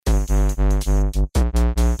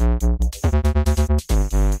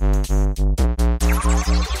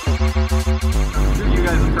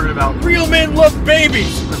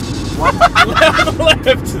babies. What?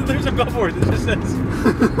 Left. There's a billboard that just says.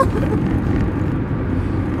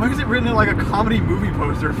 Why is it written in like a comedy movie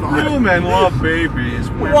poster font? Human love babies.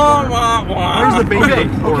 Wah, wah, wah. Where's the baby?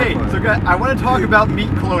 Okay, so guys, I want to talk about meat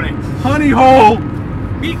cloning. Honey hole.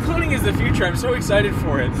 Meat cloning is the future. I'm so excited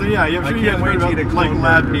for it. So yeah, I'm I sure you can't guys heard wait to about eat a like clone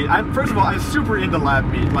lab burger. meat. First of all, I'm super into lab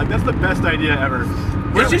meat. Like that's the best idea ever.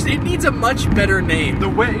 It needs a much better name. The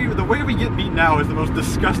way we get meat now is the most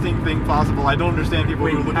disgusting thing possible. I don't understand people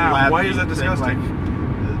Wait, who look how? at lab Why meat is that and think, disgusting?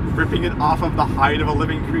 ripping it off of the hide of a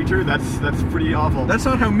living creature. That's pretty awful. That's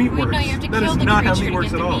not how meat Wait, works. no, you have to That kill is the not how creature meat to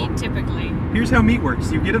works get at the all. meat, typically. Here's how meat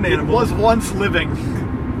works. You get an It animal. was once living.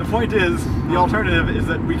 The point is, the alternative is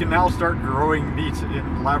that we can now start growing meat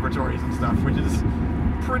in laboratories and stuff, which is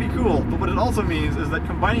pretty cool. But what it also means is that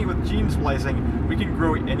combining with gene splicing, we can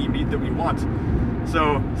grow any meat that we want.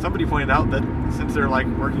 So somebody pointed out that since they're like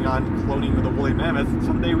working on cloning the woolly mammoth,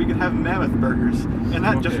 someday we could have mammoth burgers, and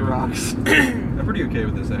that just Okay. rocks. I'm pretty okay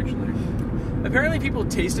with this actually. Apparently, people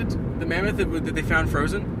tasted the mammoth that they found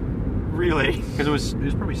frozen. Really? Because it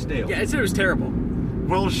was probably stale. Yeah, it said it was terrible.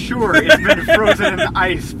 Well, sure, it's been frozen in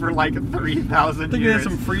ice for like 3,000 I think it years. had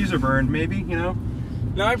some freezer burned, maybe. You know.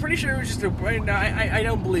 No, I'm pretty sure it was just a. No, I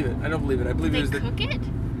don't believe it. I don't believe it. I believe They it was the. cook it?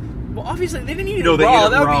 Well, obviously they didn't eat it No, they raw. ate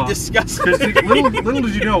it That raw. would be disgusting. Because little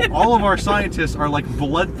did you know, all of our scientists are like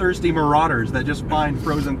bloodthirsty marauders that just find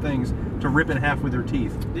frozen things to rip in half with their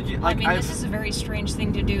teeth. Did you I like? mean, this is a very strange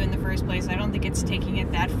thing to do in the first place. I don't think it's taking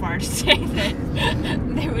it that far to say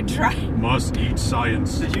that they would try. Must eat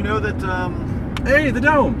science. Did you know that? Hey, the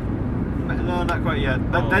dome. No, not quite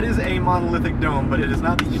yet. That is a monolithic dome, but it is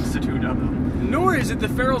not the institute of them. Nor is it the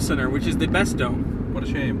Farrell Center, which is the best dome. What a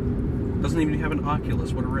shame. Doesn't even have an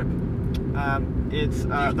Oculus. What a rip. It's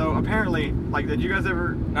though apparently like. Did you guys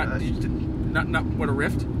ever? Not what a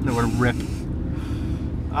rift. No, what a rip.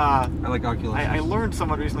 I like Oculus. I learned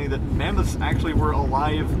somewhat recently that mammoths actually were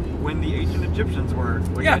alive when the ancient Egyptians were,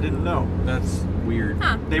 which Yeah. I didn't know. That's weird.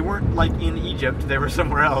 Huh. They weren't like in Egypt; they were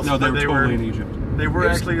somewhere else. No, but they were totally in Egypt. They were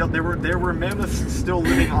There's- actually there were mammoths still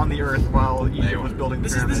living on the earth while Egypt was building the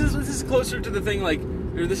This pyramids. is closer to the thing like.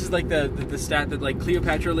 Or this is like the stat that like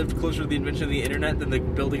Cleopatra lived closer to the invention of the internet than the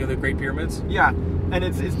building of the Great Pyramids. Yeah, and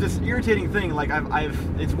it's this irritating thing. Like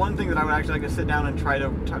it's one thing that I would actually like to sit down and try to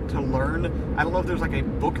learn. I don't know if there's like a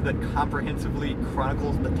book that comprehensively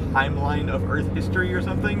chronicles the timeline of Earth history or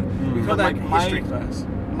something. We call But, that like, history class.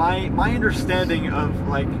 my understanding of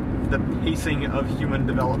like the pacing of human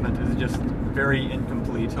development is just very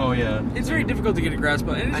incomplete. Oh yeah. It's very difficult to get a grasp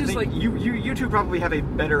on, and it's I just think like you two probably have a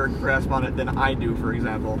better grasp on it than I do, for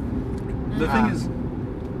example. The thing is,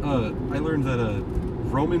 I learned that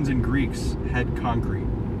Romans and Greeks had concrete.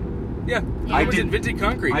 yeah, Yeah. I was invented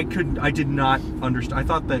concrete. I did not understand. I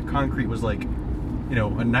thought that concrete was like, you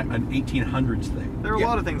know, an 1800s thing. There are a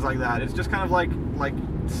lot of things like that. It's just kind of like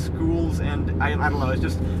schools and I don't know. It's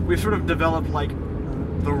just we've sort of developed like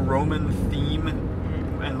the Roman theme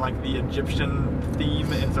and like the Egyptian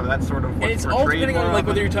theme, and so that's sort of what's and it's all portrayed depending more on like often.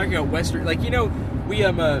 whether you're talking about Western, like we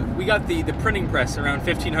got the printing press around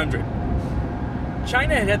 1500.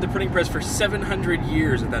 China had the printing press for 700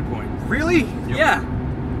 years at that point. Really. Yeah,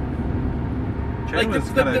 like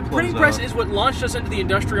China's the kinda printing closed press off. is what launched us into the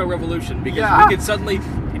Industrial Revolution because Yeah. we could suddenly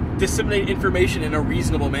disseminate information in a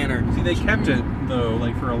reasonable manner. See, they kept it though,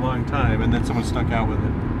 like for a long time, and then someone stuck out with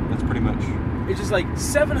it. That's pretty much. It's just like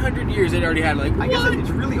 700 years they'd already had. Like I guess what? it's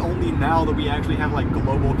really only now that we actually have like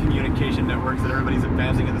global communication networks that everybody's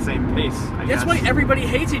advancing at the same pace. I That's guess. why everybody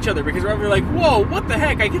hates each other because we're like, whoa, what the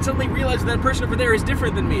heck? I can suddenly realize that person over there is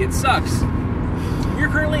different than me. It sucks. We're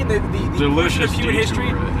currently in the portion Delicious of human history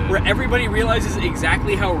detour ahead. where everybody realizes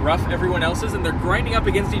exactly how rough everyone else is, and they're grinding up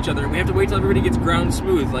against each other, and we have to wait till everybody gets ground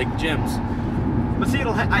smooth like gyms. But see,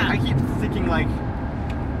 I keep thinking like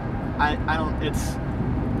I don't. It's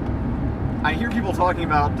I hear people talking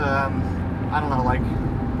about I don't know, like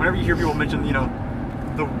whenever you hear people mention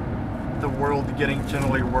the world getting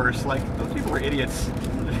generally worse, like those people are idiots.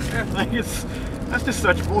 Like that's just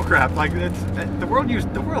such bullcrap. Like the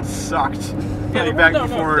world sucked. Yeah, Like, the back world-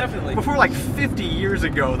 no, before definitely. before like 50 years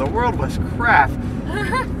ago, the world was crap.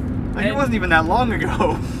 Like it And- wasn't even that long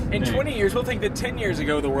ago. In 20 years, we'll think that 10 years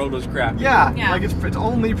ago the world was crap. Yeah, Yeah. like it's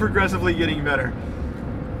only progressively getting better.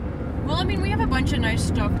 Well, I mean, we have a bunch of nice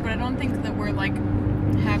stuff, but I don't think that we're like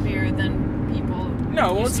happier than people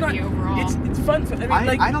No, well, used it's to not. be overall. It's fun. I mean,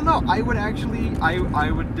 like, I don't know. I would actually,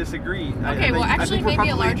 I would disagree. I Okay, think- well, I actually, think we're maybe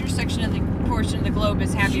a probably- larger section of the portion of the globe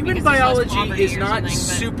is happy human because there's less biology poverty is or not something, but-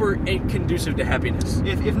 super conducive to happiness.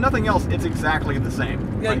 If nothing else, it's exactly the same.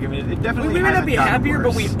 Yeah, Like I mean, it definitely. we may not hasn't be gotten happier,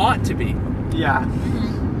 but worse. we ought to be. Yeah.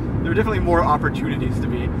 There are definitely more opportunities to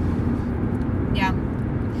be. Yeah.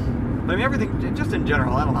 But I mean, everything, just in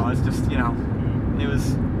general, I don't know, it's just, it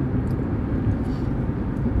was...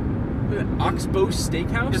 Oxbow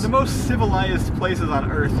Steakhouse? In the most civilized places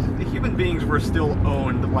on Earth, the human beings were still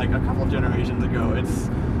owned like a couple generations ago. There's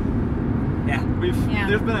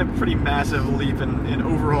been a pretty massive leap in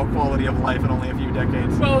overall quality of life in only a few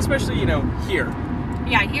decades. Well, especially, here.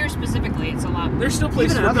 Yeah, here specifically, it's a lot. There's still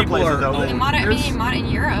places Even in where other people places, are though, owned. In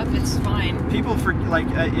Europe, it's fine. People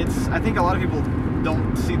I think a lot of people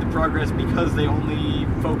don't see the progress because they only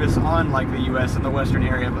focus on like the U.S. and the Western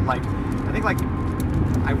area. But like, I think like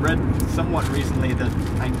I read somewhat recently that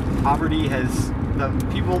like poverty has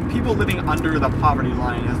people living under the poverty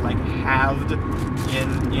line has like halved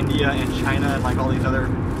in India and China and like all these other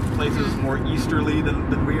places more easterly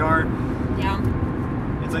than we are. Yeah.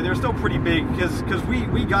 It's like they're still pretty big because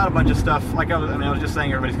we got a bunch of stuff. Like I was just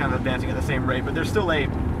saying, everybody's kind of advancing at the same rate, but there's still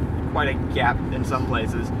quite a gap in some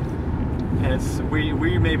places. And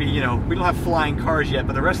we maybe we don't have flying cars yet,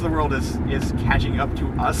 but the rest of the world is catching up to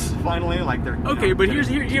us finally. Like they're but here's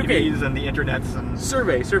TVs and the internets and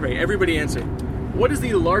survey. Everybody answer. What is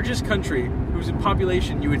the largest country whose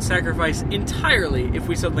population you would sacrifice entirely if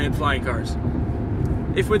we suddenly had flying cars?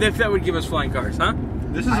 If that would give us flying cars, huh?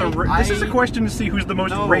 This is a question to see who's the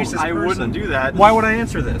most racist person. I wouldn't do that. Why would I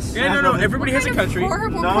answer this? Yeah, no. Everybody has a country.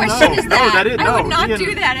 Horrible No, question is that? I would not Ian,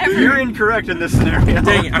 do that ever. You're incorrect in this scenario.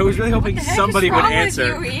 Dang it, I was really hoping What the heck somebody is would wrong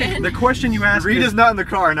answer. with you, Ian? The question you asked Reed is is not in the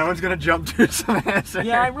car. No one's going to jump to some answer.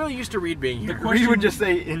 Yeah, I'm really used to Reed being here. Reed would just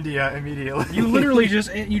say India immediately. You literally just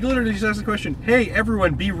asked the question, hey,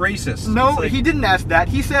 everyone, be racist. No, It's like, he didn't ask that.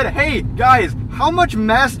 He said, hey, guys, how much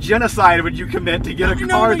mass genocide would you commit to get a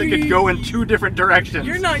car that could go in two different directions?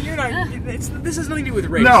 You're not. This has nothing to do with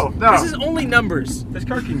race. No. This is only numbers. This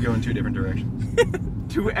car can go in two different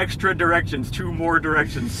directions. Two extra directions, two more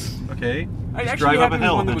directions. Okay? I'd Just actually drive be up happy a with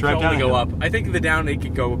hill one and that then would drive down only a go hill. up. I think the down it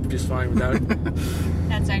could go just fine without it.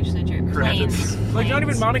 That's actually true. Crashes. Planes. Like, not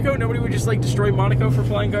even Monaco? Nobody would just, destroy Monaco for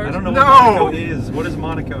flying cars? I don't know No! what Monaco is. What is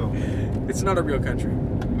Monaco? It's not a real country.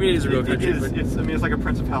 I mean, it is a real country. but It's like a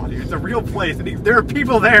principality. It's a real place. There are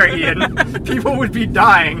people there, Ian. People would be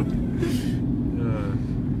dying.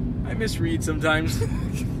 I miss Reed sometimes.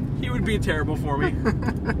 He would be terrible for me.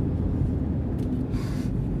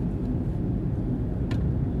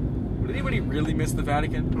 Would anybody really miss the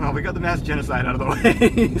Vatican? Well, we got the mass genocide out of the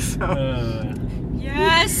way, so...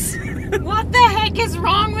 Yes! What the heck is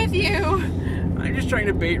wrong with you? I'm just trying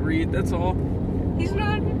to bait Reed, that's all. He's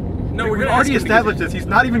not... No, we're We've gonna already ask him established this. He's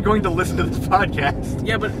not even going to listen to this podcast.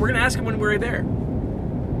 Yeah, but we're gonna ask him when we're there.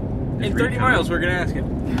 In 30 miles, we're gonna ask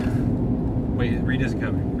him. Wait, Reed isn't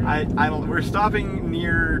coming. I don't... We're stopping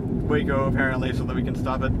near Waco, apparently, so that we can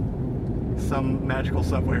stop at some magical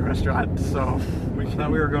Subway restaurant, so... I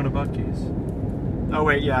thought we were going to Buc-ee's. Oh,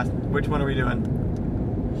 wait, yeah. Which one are we doing?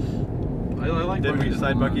 I like Didn't we Buc-ee's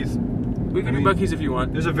decide a lot. Buc-ee's? We can I do mean- Buc-ee's if you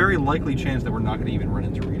want. There's a very likely chance that we're not going to even run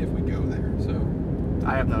into Reed if we go there, so...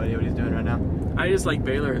 I have no idea what he's doing right now. I just like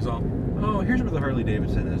Baylor is all. Oh, here's where the Harley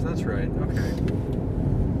Davidson is. That's right. Okay.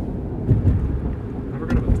 I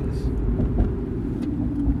forgot about this.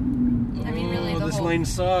 I mean, really, the this whole... lane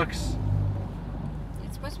sucks.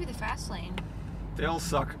 It's supposed to be the fast lane. They all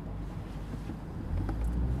suck.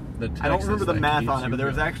 The I don't remember the Texas that math keeps on it, you but there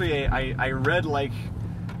was going. actually I read like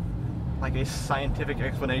a scientific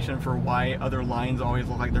explanation for why other lines always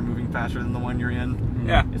look like they're moving faster than the one you're in.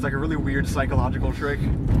 Yeah. It's like a really weird psychological trick.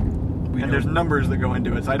 We And there's don't- numbers that go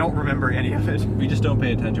into it, so I don't remember any of it. We just don't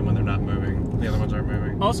pay attention when they're not moving. The other ones aren't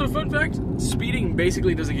moving. Also, fun fact, speeding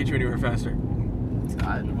basically doesn't get you anywhere faster.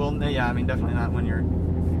 Well, yeah, I mean, definitely not when you're...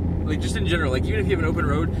 Like, just in general, like, even if you have an open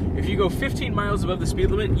road, if you go 15 miles above the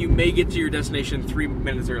speed limit, you may get to your destination 3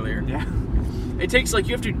 minutes earlier. Yeah. It takes, like,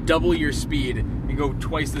 you have to double your speed and go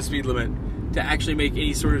twice the speed limit to actually make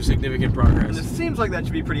any sort of significant And it progress. seems like that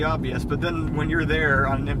should be pretty obvious, but then when you're there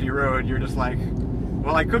on an empty road, you're just like,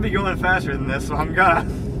 well, I could be going faster than this, so I'm gonna...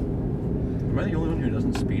 Am I the only one who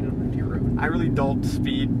doesn't speed on an empty road? I really don't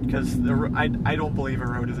speed, because I don't believe a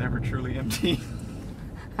road is ever truly empty.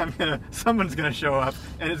 Someone's gonna show up,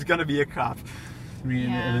 and it's gonna be a cop. I mean,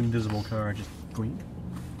 Yeah. an invisible car just going.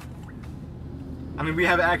 I mean, we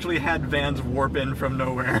have actually had vans warp in from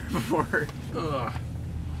nowhere before. Ugh.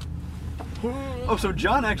 Oh, so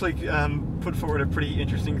John actually put forward a pretty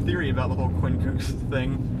interesting theory about the whole Quinn Cooks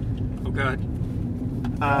thing, Oh, God.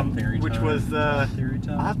 Theory which time. was Theory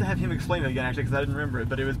time. I'll have to have him explain it again, actually, because I didn't remember it.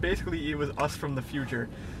 But it was basically us from the future,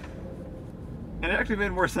 and it actually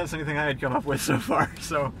made more sense than anything I had come up with so far.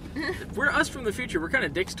 So If we're us from the future, we're kind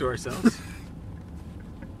of dicks to ourselves.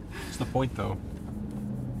 What's the point, though?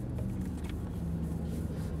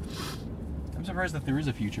 I'm surprised that there is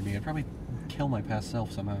a future me. It probably kill my past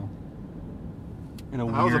self somehow. In a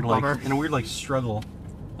That was a weird, like, bummer. in a weird, like, struggle,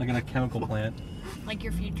 like in a chemical plant. Like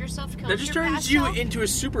your future self kills That just your turns past you self? into a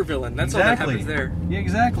supervillain. That's all that happens there. Yeah,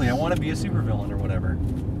 exactly. I want to be a supervillain or whatever.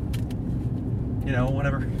 You know,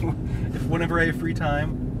 whenever, whenever I have free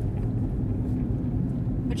time.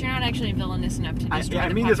 But you're not actually villainous enough to destroy I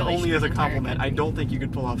the mean this population only of as the a entire compliment. I country. don't think you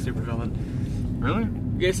could pull off supervillain. Really?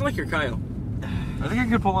 Yeah, it's not like you're Kyle. I think I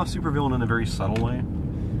could pull off supervillain in a very subtle way.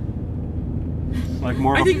 Like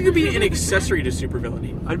more. I Of think you could be an accessory to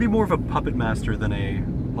supervillainy. I'd be more of a puppet master than a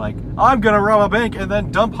like. I'm gonna rob a bank and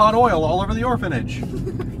then dump hot oil all over the orphanage.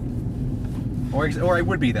 or I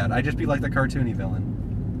would be that. I'd just be like the cartoony villain.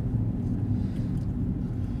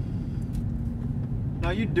 Now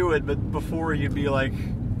you'd do it, but before you'd be like,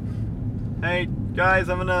 "Hey guys,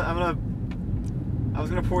 I was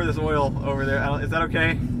gonna pour this oil over there. Is that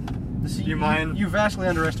okay? See, Do you mind?" You vastly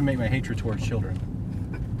underestimate my hatred towards children.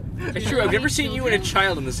 It's true. I've never seen you and a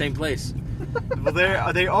child in the same place. Well,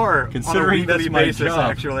 they are Considering on a weekly that's my basis,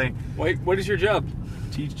 job. actually. Wait, what is your job?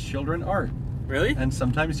 Teach children art, Really? and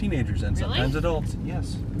sometimes teenagers, and Really? sometimes adults.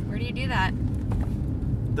 Yes. Where do you do that?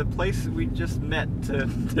 The place we just met to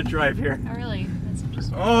drive here. Oh, really? That's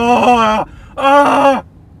interesting. Oh!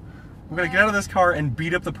 I'm gonna get out of this car and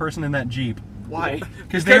beat up the person in that Jeep. Why?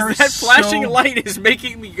 Because they are that flashing so, light is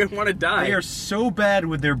making me want to die. They are so bad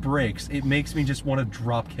with their brakes, it makes me just want to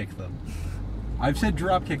drop kick them. I've said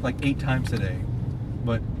drop kick like 8 times today,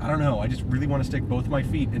 but I don't know. I just really want to stick both my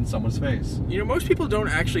feet in someone's face. You know, most people don't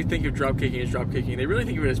actually think of drop kicking as drop kicking. They really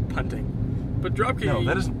think of it as punting. But drop kicking.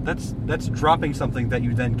 No, that's dropping something that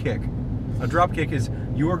you then kick. A drop kick is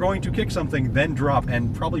you are going to kick something, then drop,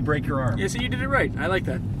 and probably break your arm. Yeah, so you did it right. I like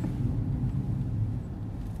that.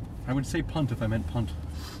 I would say punt if I meant punt.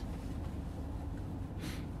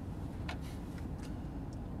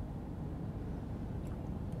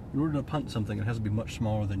 In order to punt something, it has to be much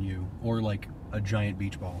smaller than you, or like a giant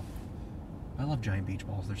beach ball. I love giant beach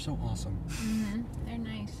balls. They're so awesome. Mm-hmm. They're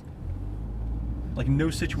nice. Like no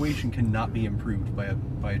situation cannot be improved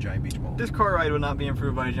by a giant beach ball. This car ride would not be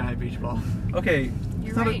improved by a giant beach ball. Okay, You're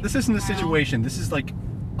it's not right. this isn't a Wow. situation. This is like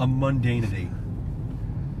a mundanity.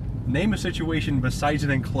 Name a situation besides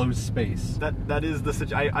an enclosed space. That is the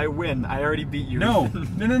situation. I win. I already beat you. No.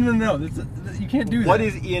 You can't do that. What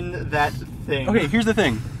is in that thing? Okay, here's the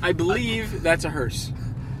thing. I believe that's a hearse.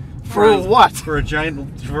 For what? For a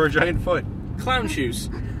giant foot. Clown shoes.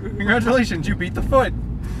 Congratulations, you beat the foot.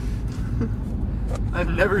 I've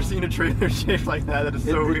never seen a trailer shaped like that. That is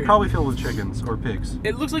so weird. It's probably filled with chickens or pigs.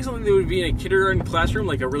 It looks like something that would be in a kindergarten classroom,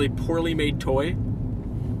 like a really poorly made toy.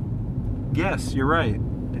 Yes, you're right.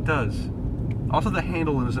 It does. Also, the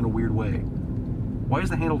handle is in a weird way. Why is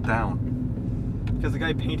the handle down? Because the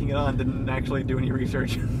guy painting it on didn't actually do any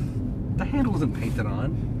research. The handle isn't painted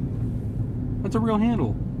on. That's a real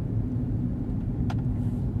handle.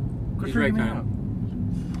 Good He's for right, you, Kyle.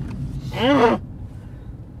 man.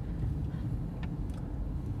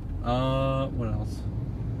 What else?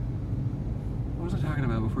 What was I talking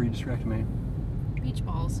about before you distracted me? Beach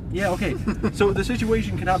balls. Yeah, okay. So the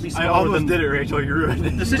situation cannot be I smaller almost than did it, Rachel. You ruined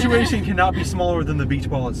it. the situation cannot be smaller than the beach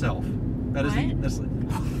ball itself. That is What? that's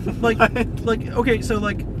like okay, so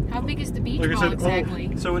like How big is the beach like I ball said,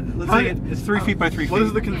 exactly? so let's How- say it's 3 feet by 3 feet. What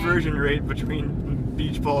is the conversion rate between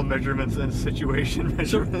beach ball measurements and situation So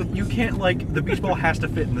measurements? you can't like the beach ball has to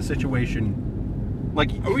fit in the situation.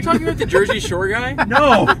 Like Are we talking about the Jersey Shore guy?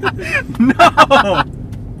 no, no,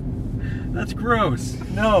 that's gross.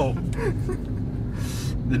 No,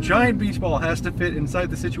 the giant beach ball has to fit inside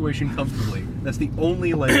the situation comfortably. That's the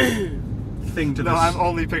only like thing to No, this. I'm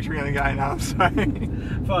only picturing the guy now. I'm sorry.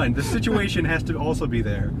 Fine. The situation has to also be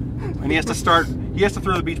there, and he has to start. He has to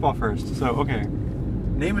throw the beach ball first. So okay,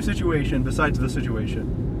 name a situation besides the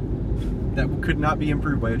situation that could not be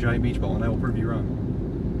improved by a giant beach ball, and I will prove you wrong.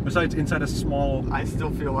 Besides, inside a small. I still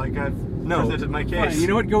feel like I've No. presented my case. Fine. You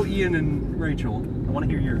know what? Go Ian and Rachel. I want to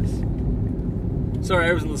hear yours. Sorry,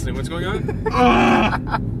 I wasn't listening. What's going on?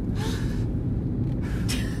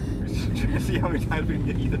 Trying to see how many times we can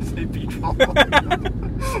get Ethan to say beach ball. You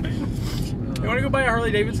want to go buy a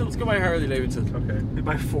Harley Davidson? Let's go buy a Harley Davidson. Okay. We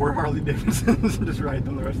buy 4 Harley Davidsons and just ride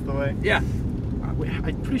them the rest of the way. Yeah.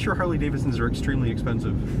 I'm pretty sure Harley Davidsons are extremely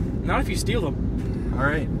expensive. Not if you steal them. All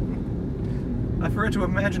right. I forgot to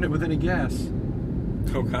imagine it with any gas.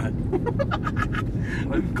 Oh, God.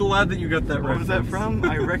 I'm glad that you got that What was that reference. from?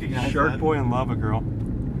 I recognize Shark that. Boy and Lava Girl.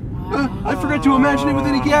 Wow. I forgot to imagine it with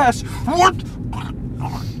any gas. What?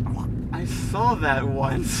 I saw that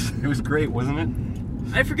once. It was great, wasn't it?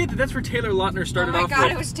 I forget that that's where Taylor Lautner Oh started my off god,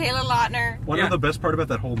 with. it was Taylor Lautner. Want to Yeah. know the best part about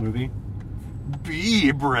that whole movie?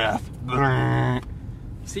 Bee breath.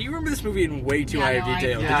 See, you remember this movie in way too Yeah, high no, of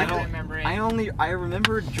detail. Yeah, I I don't remember it. I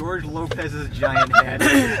remember George Lopez's giant head.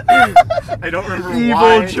 I don't remember Evil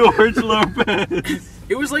why. George Lopez.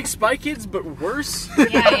 It was like Spy Kids, but worse. Yeah,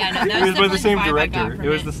 no, that It was by the same vibe I got director. from It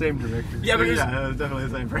was the same director. Yeah, but it was, Yeah, it was definitely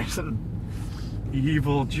the same person.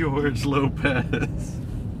 Evil George Lopez.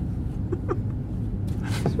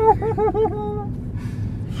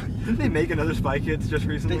 Didn't they make another Spy Kids just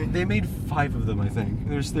recently? They made 5 of them, I think.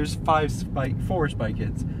 There's 4 Spy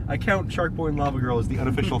Kids. I count Shark Boy and Lava Girl as the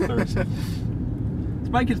unofficial third.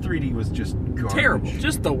 Spy Kids 3D was just garbage. terrible.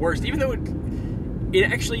 Just the worst. Even though it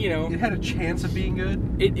actually, It had a chance of being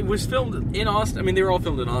good. it was filmed in Austin. I mean, they were all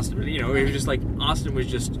filmed in Austin, but it was just like Austin was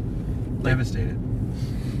just. Devastated.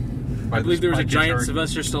 I believe there was a giant Hurricane.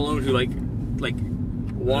 Sylvester Stallone who like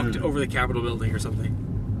walked over the Capitol building or something.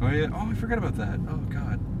 Oh yeah. Oh, I forgot about that. Oh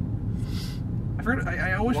god. I forgot.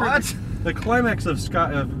 I always What? forget. The climax of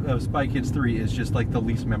Spy Kids 3 is just like the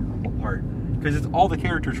least memorable part because it's all the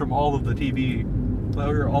characters from all of the TV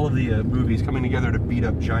or all of the movies coming together to beat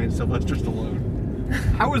up giant Sylvester Stallone.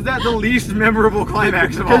 How was that the least memorable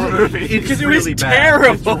climax of all the movies? It's Because it was really bad.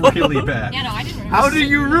 terrible. It's really bad. Yeah, no, I didn't remember. How do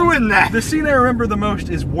you ruin that? The scene I remember the most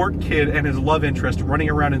is Wart Kid and his love interest running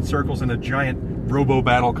around in circles in a giant Robo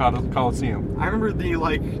Battle Coliseum. I remember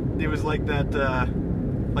it was like that,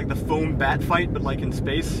 like the foam bat fight, but like in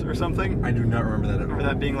space or something. I do not remember that I at remember all.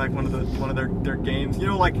 that being like one of their games.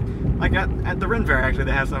 Like at the Ren Fair actually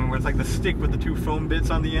they have something where it's like the stick with the 2 foam bits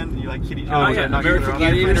on the end and you like hit each Oh, other. yeah, and knock American each other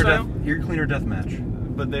Gladiator off. style? Ear Cleaner Death Match.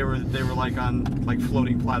 But they were like on like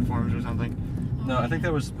floating platforms or something. No, I think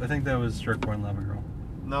that was Shark Boy and Lava Girl.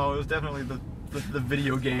 No, it was definitely the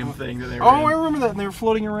video game thing that they were Oh, I in. remember that. And they were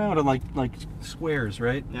floating around on like squares,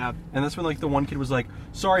 right? Yeah. And that's when like the one kid was like,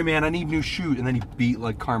 "Sorry, man, I need new shoot," and then he beat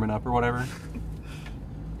like Carmen up or whatever.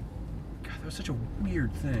 God, that was such a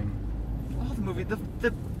weird thing. All the movie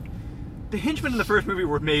the henchmen in the first movie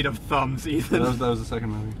were made of thumbs, Ethan. That was the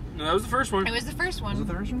second movie. No, that was the first one. It was the first one. Was it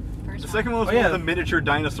the first one? First The one. second one was Oh, one yeah. of the miniature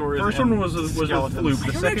dinosaurs. First and one was a skeletons. fluke. I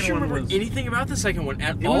The don't second actually one remember was anything about the second one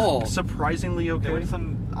at it all. was surprisingly There okay. was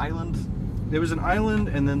some island. There was an island,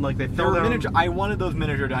 and then like they There fell were down. miniature. I wanted those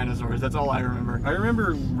miniature dinosaurs. That's all I remember. I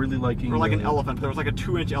remember really liking. Or like an the- elephant. There was like a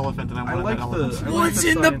 2-inch elephant, and I wanted liked that the- elephant. I liked What's the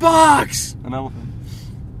in the science. box? An elephant.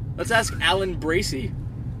 Let's ask Alan Bracey.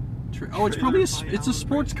 Oh, it's probably Trailer by it's a Alan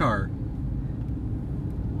sports car.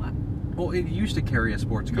 What? Well, it used to carry a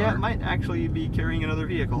sports car. Yeah, it might actually be carrying another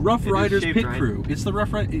vehicle. Rough It is Riders shaped Pit right. Crew. It's the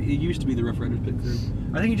Rough Riders. It used to be the Rough Riders Pit Crew.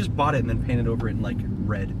 I think he just bought it and then painted over it in like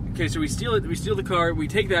red. Okay, so we steal it. We steal the car. We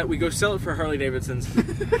take that. We go sell it for Harley Davidsons.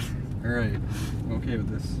 All right, I'm okay with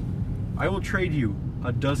this. I will trade you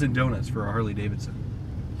a dozen donuts for a Harley Davidson.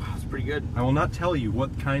 Wow, that's pretty good. I will not tell you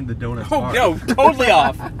what kind the donuts Oh are. no, totally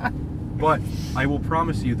off. But I will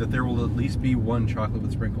promise you that there will at least be one chocolate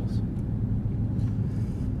with sprinkles.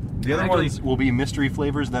 The other Actually- ones will be mystery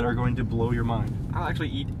flavors that are going to blow your mind. I'll actually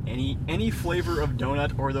eat any flavor of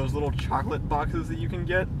donut or those little chocolate boxes that you can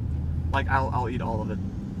get. Like I'll eat all of it.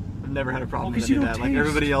 I've never had a problem Well, with 'cause any you of that. don't Like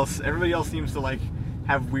taste. everybody else seems to like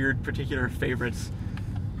have weird particular favorites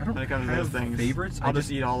I don't when it comes to have those things. favorites. I'll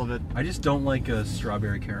just eat all of it. I just don't like a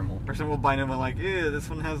strawberry caramel. Or someone will buy them and like, ew, this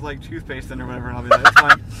one has like toothpaste in it or whatever, and I'll be like, that's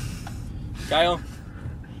fine. Kyle,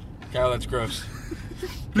 that's gross.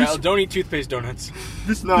 Kyle, don't eat toothpaste donuts.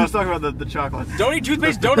 No, I was talking about the chocolate. Don't eat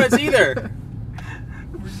toothpaste donuts either.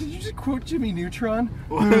 Did you just quote Jimmy Neutron?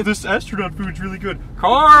 What? This astronaut food's really good.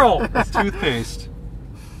 Carl! It's toothpaste.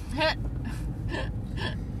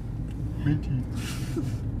 Minty.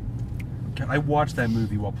 I watched that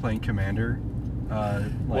movie while playing Commander.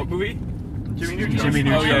 What movie? Jimmy Neutron. Jimmy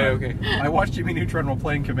Neutron. Oh yeah, okay. I watched Jimmy Neutron while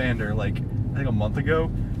playing Commander, like, I think a month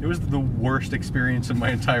ago. It was the worst experience of my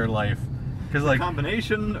entire life. Because, like,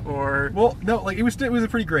 Combination or well, no, like, it was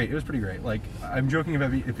pretty great. It was pretty great. Like, I'm joking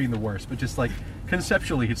about it being the worst, but just, like,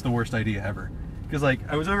 conceptually, it's the worst idea ever. Because, like,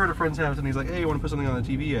 I was over at a friend's house, and he's like, hey, you want to put something on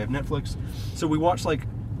the TV? I have Netflix. So we watched, like,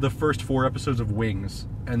 the first 4 episodes of Wings,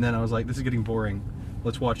 and then I was like, this is getting boring.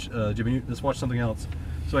 Let's watch let's watch something else.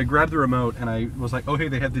 So I grabbed the remote, and I was like, oh, hey,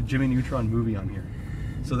 they have the Jimmy Neutron movie on here.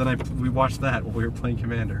 So then we watched that while we were playing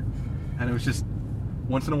Commander. And it was just,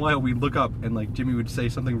 once in a while, we'd look up, and, like, Jimmy would say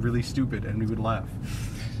something really stupid, and we would laugh.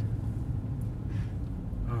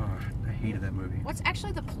 Oh, I hated that movie. What's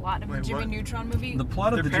actually the plot of the Wait, Jimmy what? Neutron movie? The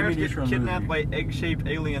plot of their the Jimmy parents get Neutron kidnapped movie. by egg-shaped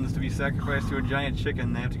aliens to be sacrificed to a giant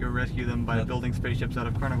chicken. They have to go rescue them by Yeah. building spaceships out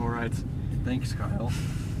of carnival rides. Thanks, Kyle.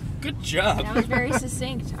 Good job. That was very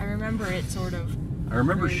succinct. I remember it, sort of. I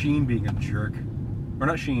remember Right. Sheen being a jerk. Or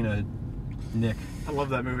not Sheen, Nick. I love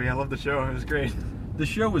that movie. I love the show. It was great. The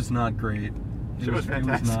show was not great. Show was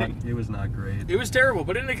fantastic. It was not great. It was terrible,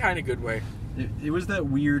 but in a kind of good way. It was that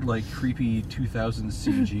weird, like, creepy 2000s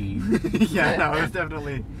CG. Yeah, no, it was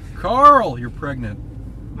definitely. Carl, you're pregnant.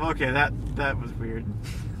 Okay, that was weird.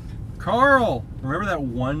 Carl! Remember that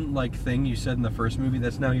one, like, thing you said in the first movie?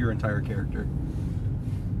 That's now your entire character.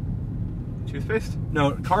 Toothpaste?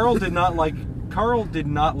 No, Carl did not like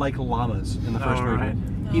llamas in the first movie. Right.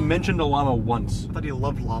 He mentioned a llama once. I thought he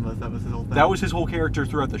loved llamas. That was his whole thing. That was his whole character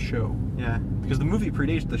throughout the show. Yeah. Because the movie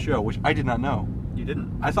predates the show, which I did not know. You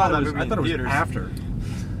didn't? I thought saw it was. that I movie thought it in was theaters. after.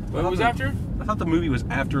 What was after? I thought the movie was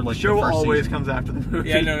after, like, The show the first always season. comes after the movie.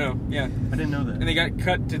 Yeah, no, yeah. I didn't know that. And they got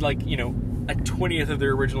cut to like a 20th of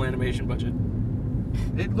their original animation budget.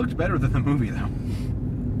 It looked better than the movie, though.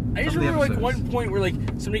 I just Some of the remember like episodes. one point where like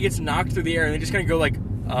somebody gets knocked through the air and they just kind of go like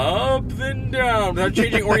up then down without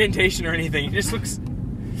changing orientation or anything. It just looks.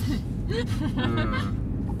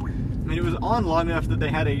 I mean, it was on long enough that they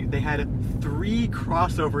had 3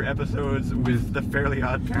 crossover episodes with the Fairly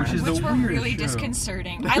Odd Parents. Which is the Which were weirdest really show.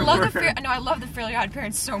 disconcerting. I love I love the Fairly Odd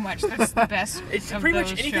Parents so much. That's the best. It's of pretty much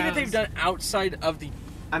those anything that they've shows. done outside of the.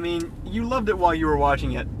 I mean, you loved it while you were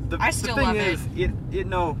watching it. I still the thing love it. is,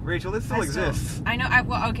 no, Rachel, it still exists. I know.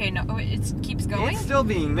 Okay, no, it keeps going. It's still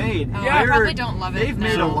being made. Oh, Yeah. I probably don't love it. They've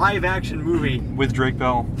made a now. live-action movie. With Drake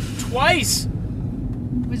Bell. Twice!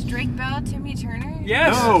 Was Drake Bell Timmy Turner?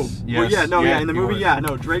 Yes! No. Yes. Well, yeah, no, Yeah, yeah. In the he movie, was. yeah,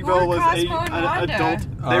 no. Drake Who were Bell was Cosmo and an Wanda? adult.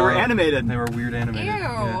 They were animated. They were weird animated. Ew.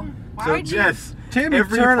 Yeah. Why So would you? yes, Timmy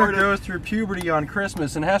every Turner part of- goes through puberty on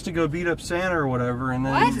Christmas and has to go beat up Santa or whatever, and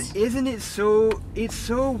then What? Isn't it so? It's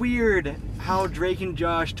so weird how Drake and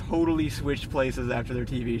Josh totally switched places after their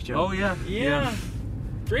TV show. Oh yeah, Yeah.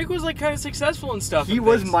 Drake was like kind of successful and stuff. He and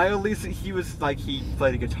was things. mildly. He was like he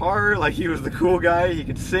played a guitar. Like he was the cool guy. He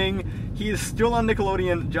could sing. He is still on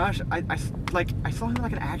Nickelodeon. Josh, I saw him in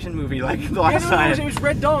like an action movie like the Yeah, last no, time. it was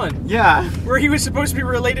Red Dawn, Yeah. where he was supposed to be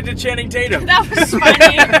related to Channing Tatum. That was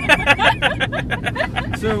funny.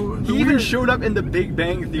 So He even showed up in The Big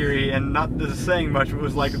Bang Theory, and not this is saying much, but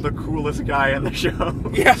was like the coolest guy in the show.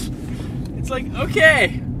 Yeah. It's like,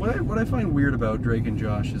 okay. What I find weird about Drake and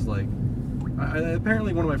Josh is like,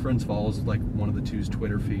 apparently one of my friends follows like one of the two's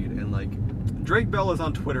Twitter feed, and like, Drake Bell is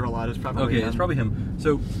on Twitter a lot. It's probably okay, him. it's probably him.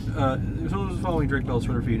 So someone was following Drake Bell's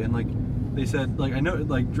Twitter feed, and like, they said like, I know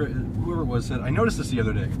like whoever it was said, I noticed this the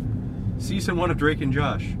other day. Season 1 of Drake and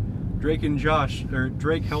Josh. Drake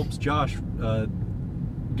helps Josh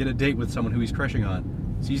get a date with someone who he's crushing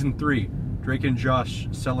on. Season 3, Drake and Josh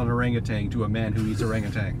sell an orangutan to a man who eats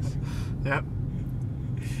orangutans. Yep.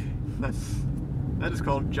 That is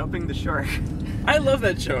called Jumping the Shark. I love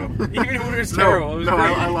that show. Even when it was terrible. It was no,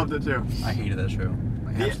 great. I loved it too. I hated that show.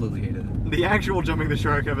 I Yeah. absolutely hated it. The actual Jumping the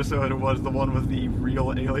Shark episode was the one with the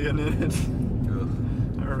real alien in it. Ugh.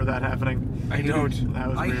 I remember that happening. I don't. That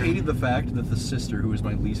was I weird. hated the fact that the sister, who was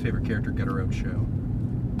my least favorite character, got her own show.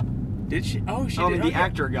 Did she? Oh, she Oh, did. the Okay.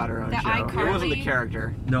 actor got her own The show. It wasn't the iCarly?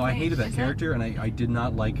 character. No, I Wait, hated that is character, and I did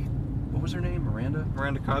not like. What was her name? Miranda?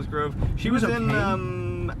 Miranda Cosgrove. She was was in okay.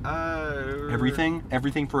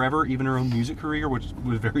 Everything Forever, even her own music career, which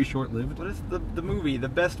was very short-lived. What is the movie? The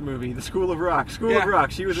best movie, The School of Rock. School Yeah. of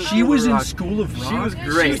Rock. She was in. She School was of in Rock. School of Rock. She was Yeah,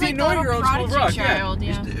 great. She was like the Annoying little girl in School of prodigy Rock, yeah. child,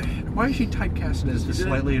 yeah. Why is she typecasted as the She did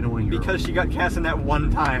slightly it annoying girl? Because she got cast in that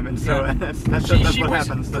one time, and so Yeah. that's She what was,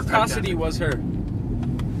 happens. That's Precocity typecasting. was her.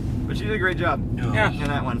 But she did a great job Yeah. in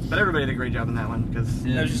that one. But everybody did a great job in that one because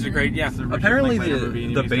Yeah. That was just a great, yeah. Apparently,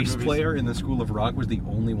 the bass player in the School of Rock was the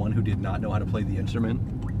only one who did not know how to play the instrument.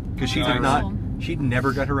 Because she did not. Cool. She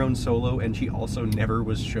never got her own solo, and she also never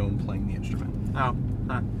was shown playing the instrument. Oh,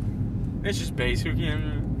 huh. It's just bass. Who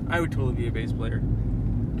can? I would totally be a bass player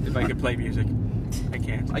if I could play music. I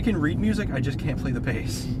can't. I can read music, I just can't play the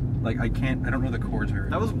bass. Like, I don't know the chords very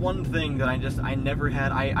That was one thing that I never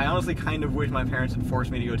had. I honestly kind of wish my parents had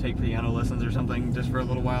forced me to go take piano lessons or something just for a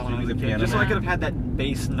little while when I was a kid, just so I could have had that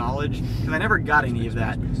bass knowledge because I never got any of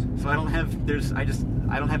that. So I don't have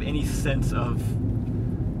I don't have any sense of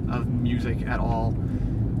music at all.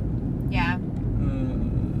 Yeah.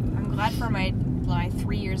 I'm glad for my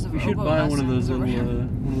 3 years of You should oboe buy one of lessons those or little,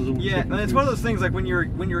 whatever. Yeah, and it's one of those things like when you're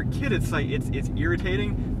a kid, it's like it's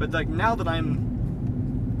irritating. But like now that I'm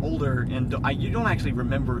older and you don't actually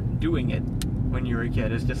remember doing it when you were a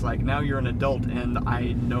kid. It's just like now you're an adult and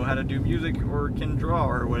I know how to do music or can draw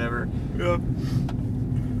or whatever. Yeah.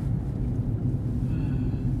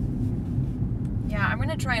 Yeah, I'm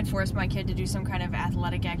gonna try and force my kid to do some kind of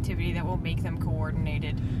athletic activity that will make them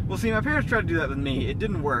coordinated. Well, see, my parents tried to do that with me. It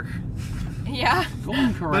didn't work, Yeah.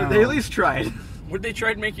 Golden Corral. but they at least tried. What'd they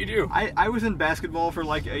try to make you do? I was in basketball for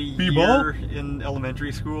like a B-ball? year in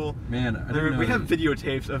elementary school. Man, I didn't know We have that.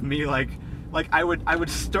 videotapes of me like I would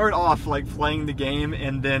start off like playing the game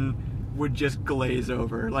and then would just glaze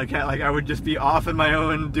over. Like I would just be off in my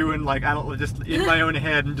own, doing like just in my own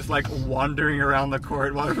head and just like wandering around the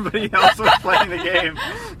court while everybody else was playing the game.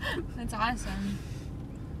 That's awesome.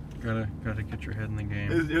 Gotta get your head in the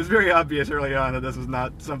game. It was very obvious early on that this was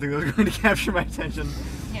not something that was going to capture my attention.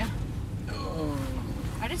 Yeah.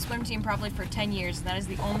 I did swim team probably for 10 years, and that is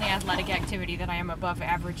the only athletic activity that I am above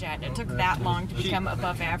average at. It took that long to become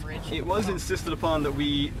above average. It was insisted upon that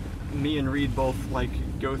me and Reed both like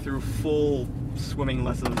go through full swimming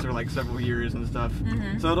lessons for like several years and stuff.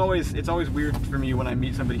 Mm-hmm. So it's always weird for me when I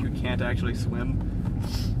meet somebody who can't actually swim.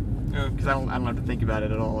 Because I don't have to think about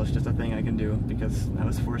it at all. It's just a thing I can do because I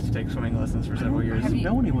was forced to take swimming lessons for several years. I don't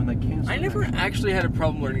know anyone that can swim. I never actually had a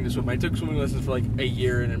problem learning to swim. I took swimming lessons for like a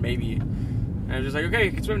year and then maybe. And I was just like, okay,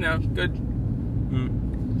 I can swim now. Good.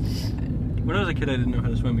 When I was a kid, I didn't know how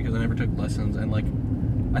to swim because I never took lessons, and like,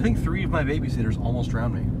 I think 3 of my babysitters almost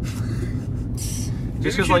drowned me.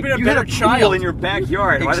 Just because, like, you had a pool in your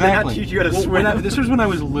backyard. Why did they not teach you how to swim? This was when I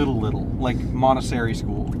was little, like Montessori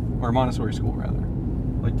school, or Montessori school rather,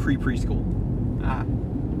 like preschool. Ah,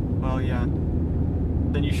 well, yeah.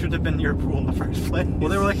 Then you should have been near a pool in the first place. Well,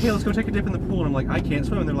 they were like, hey, let's go take a dip in the pool, and I'm like, I can't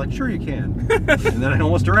swim. And they're like, sure you can. And then I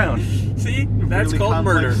almost drowned. See, that's really called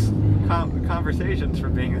murder. Conversations for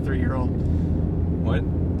being a 3-year-old. What?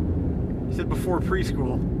 You said before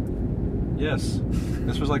preschool. Yes.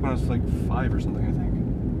 This was like when I was like 5 or something, I think.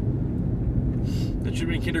 That should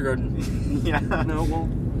be in kindergarten. Yeah. No, well,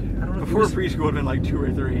 I don't know. Before preschool would have been like 2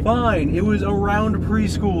 or 3. Fine, it was around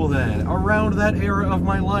preschool then. Around that era of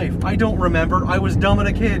my life. I don't remember. I was dumb and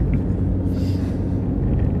a kid.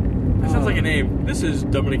 That sounds like a name. This is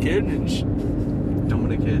Dumb and a Kid. Dumb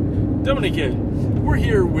and a kid? Dumb and a Kid. We're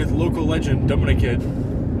here with local legend Dumb and a Kid.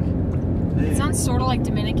 It sounds sort of like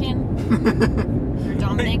Dominican. Or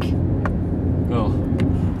Dominic. Oh.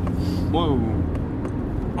 Whoa.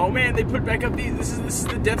 Oh man, they put back up these. This is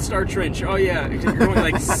the Death Star trench. Oh yeah, except you're going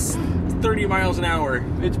like 30 miles an hour.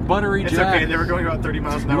 It's Buttery It's Jack. okay, they were going about 30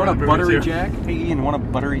 miles an You hour. want a in the Buttery movie, too. Jack? Hey Ian, want a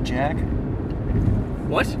Buttery Jack?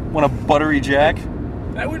 What? Want a Buttery Jack?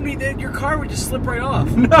 That would mean that your car would just slip right off.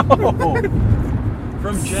 No!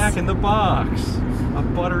 From Jack in the Box. A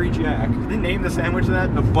Buttery Jack. Did they name the sandwich that?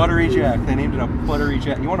 A Buttery Jack. They named it a Buttery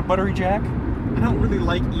Jack. You want a Buttery Jack? I don't really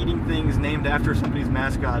like eating things named after somebody's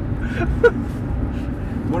mascot.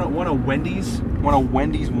 Want a Wendy's? Want a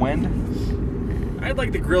Wendy's Wend? I'd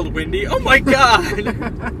like the grilled Wendy. Oh my god!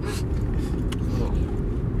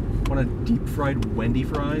 Want a deep fried Wendy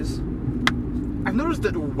fries? I've noticed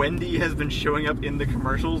that Wendy has been showing up in the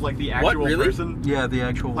commercials, like the actual really? person. Yeah, the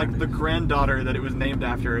actual Like Wendy. the granddaughter that it was named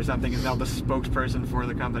after or something is now the spokesperson for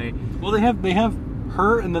the company. Well, they have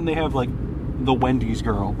her, and then they have like the Wendy's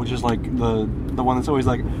girl, which is like the one that's always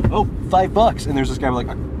like, oh, $5, and there's this guy with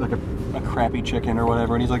like a crappy chicken or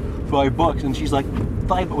whatever, and he's like $5, and she's like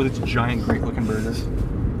 $5 with its giant, great looking burgers.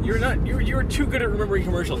 You're too good at remembering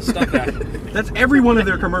commercials. Stop that. That's every one of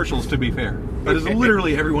their commercials, to be fair. That is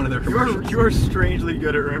literally every one of their You commercials. are strangely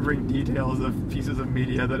good at remembering details of pieces of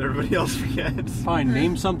media that everybody else forgets. Fine,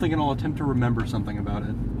 name something and I'll attempt to remember something about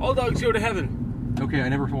it. All dogs go to heaven. Okay, I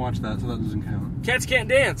never watched that, so that doesn't count. Cats can't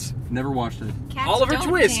dance. Never watched it. Cats Oliver don't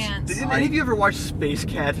Twist. dance. Did any of you ever watch Space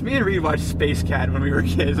Cat? Me and Reed watched Space Cat when we were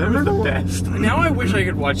kids. That was the best. Now I wish I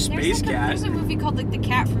could watch Space Cat. There's a movie called like The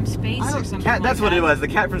Cat from Space or something. Cat, that's like what it that. was. The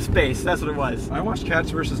Cat from Space. That's what it was. I watched Cats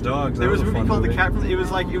vs. Dogs. There was a movie called The Cat from. It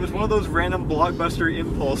was one of those random Blockbuster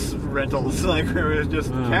impulse rentals, like where it was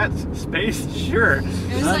just cats, space, sure. It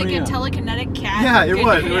was Sign like me a up. telekinetic cat. Yeah, it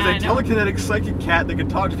was. It Yeah, was I a know. telekinetic psychic cat that could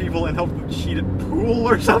talk to people and help them cheat at pool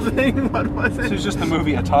or something. What was This it? is just the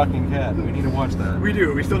movie A Talking Cat. We need to watch that. We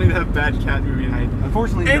do. We still need to have bad cat movie night.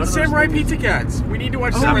 Unfortunately, none And of those Samurai movies- Pizza Cats. We need to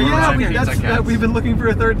watch Oh Samurai yeah, Pizza Cats. we've been looking for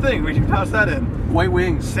a third thing. We should toss that in. White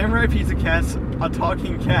Wings. Samurai Pizza Cats, A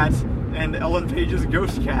Talking Cat, and Ellen Page's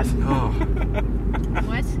Ghost Cat. Oh.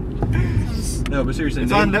 What? No, but seriously,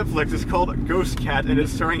 It's on Netflix. It's called Ghost Cat, and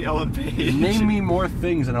it's starring Ellen Page. name me more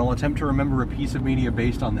things and I'll attempt to remember a piece of media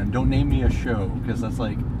based on them. Don't name me a show, because that's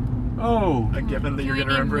like, oh, A given that Can you're we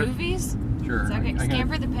gonna name remember it. movies? sure. It's okay. I got-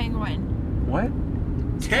 Scamper the Penguin. What?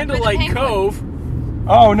 Candlelight Penguin. Cove.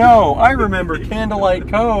 Oh no, I remember Candlelight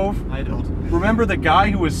Cove. I don't. Remember the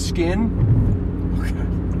guy who was Skin?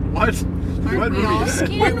 What? What Aren't we all movie?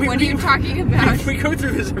 scared? We- What we- are you talking about? We go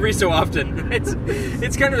through this every so often.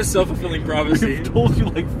 It's kind of a self-fulfilling prophecy. I've told you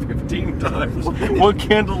like 15 times what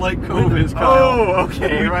Candlelight Cove is, Kyle. Oh,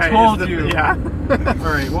 okay, We've right. told It's the- you. Yeah.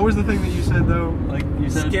 All right, what was the thing that you said though? Like you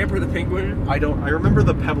said, Scamper the Penguin. I remember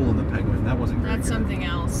the Pebble and the Penguin. That wasn't very That's good. something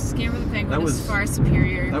else. Scamper the Penguin That is was- far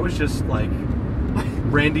superior. That was just like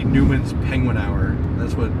Randy Newman's Penguin Hour.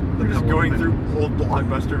 That's what. We're just going through old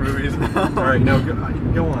blockbuster movies now. All right, no,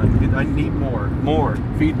 go on. I need more. More.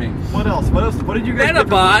 Feed me. What else? What else? What did you guys?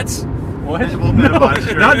 Metabots. What? Well, Metabots,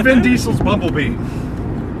 sure. Not Vin Diesel's Bumblebee.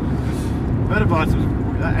 Metabots was.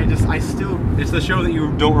 I still. It's the show that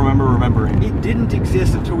you don't remember remembering. It didn't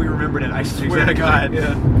exist until we remembered it. I swear to God.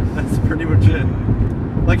 Yeah, that's pretty much it.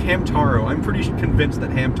 Like Hamtaro. I'm pretty convinced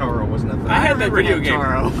that Hamtaro wasn't a thing. I had that video game.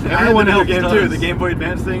 Everyone else game too. The Game Boy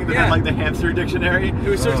Advance thing that Yeah. had like the hamster dictionary. It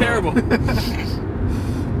was so terrible.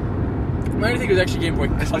 I don't think it was actually Game Boy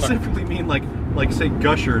I Color. specifically mean like say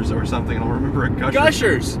Gushers or something. I'll remember a Gusher.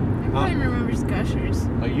 Gushers. Everyone remembers Gushers.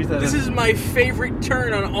 I use that. This is my favorite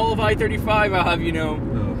turn on all of I-35. I'll have you know.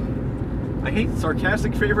 I hate.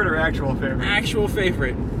 Sarcastic favorite or actual favorite? Actual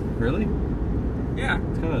favorite. Really? Yeah.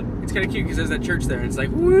 It's It's kind of cute because there's that church there, and it's like,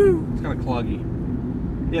 woo! kind of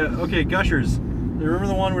cloggy. Yeah. Okay. Gushers. You remember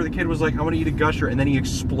the one where the kid was like, "I want to eat a Gusher," and then he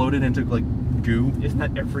exploded into like goo? Isn't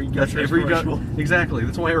that every That's Gushers every commercial? Exactly.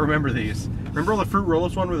 That's why I remember these. Remember all the Fruit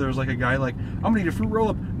Roll-Ups one where there was like a guy like, "I'm gonna eat a Fruit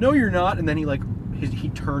Roll-Up." No, you're not. And then he like he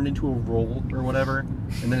turned into a roll or whatever,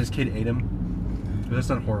 and then his kid ate him. But that's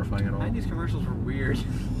not horrifying at all. 90s commercials were weird.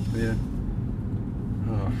 Yeah.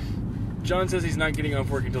 Oh, John says he's not getting off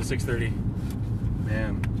work until 6:30.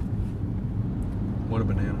 man. What a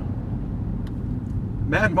banana.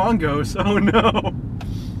 Mad Mongos. Oh no.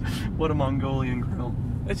 What a Mongolian grill.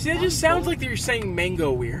 It just sounds like you're saying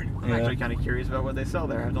mango weird. I'm Yeah. actually kind of curious about what they sell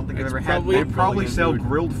there. I don't think I've It's ever probably- had They probably Mongolian sell food.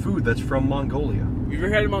 grilled food that's from Mongolia. Have you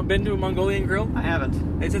ever been to a Mongolian grill? I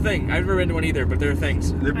haven't. It's a thing. I've never been to one either, but they're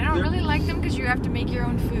things. I don't really like them because you have to make your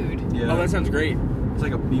own food. Yeah. Oh, that sounds great. It's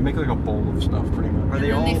like you make like a bowl of stuff pretty much. Are And they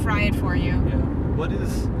then all? they fry it for you. Yeah. What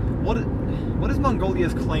is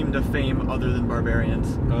Mongolia's claim to fame other than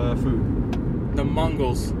barbarians? Food. The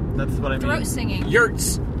Mongols. That's what I mean. Throat singing.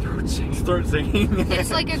 Yurts. Throat singing.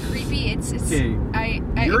 It's like a creepy. It's. Okay.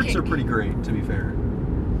 Yurts okay. are pretty great, to be fair.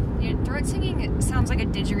 Yeah, throat singing it sounds like a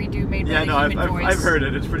didgeridoo made Yeah, by no, a I've, human I've, voice. I've heard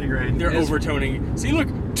it. It's pretty great. They're It's- overtoning. See, look,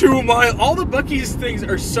 2 mile. All the Buc-ee's things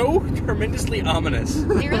are so tremendously ominous.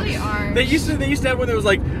 They really are. They used to have one that was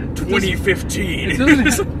like 2015.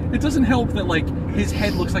 It doesn't help that like his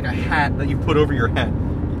head looks like a hat that you put over your head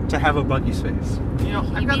to have a Buc-ee's face. You know,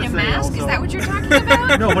 I've You got mean to a say mask? also, Is that what you're talking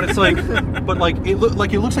about? No, but it's like, it looks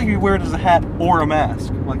like you wear it as a hat or a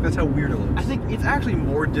mask. Like that's how weird it looks. I think it's actually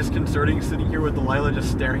more disconcerting sitting here with Delilah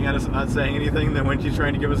just staring at us and not saying anything than when she's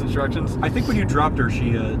trying to give us instructions. I think when you dropped her,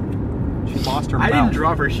 she lost her I mouth. didn't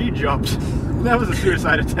drop her. She jumped. That was a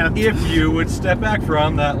suicide attempt. If you would step back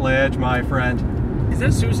from that ledge, my friend, Is that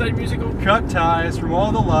a suicide musical? cut ties from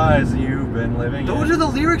all the lies that you've been living. Those in. are the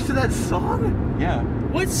lyrics to that song? Yeah.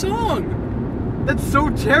 What song? That's so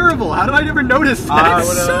terrible. How did I never notice that? I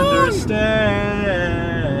would song?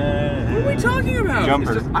 understand. What are we talking about?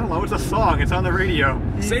 Jumper. It's just, I don't know. It's a song. It's on the radio.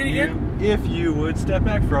 Say it again. If you would step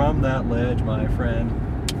back from that ledge, my friend.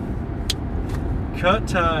 Cut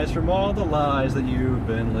ties from all the lies that you've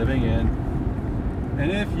been living in.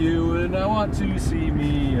 And if you would not want to see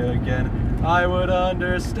me again, I would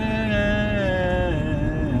understand.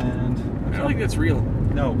 I don't think that's real.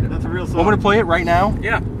 No. That's a real song. Want me to play it right now?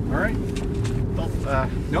 Yeah. All right.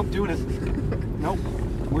 Don't, Nope, doing it. Nope.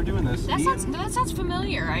 We're doing this. That sounds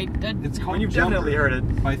familiar. It's called When you've Jumper definitely heard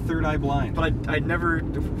it, by Third Eye Blind. but I'd never.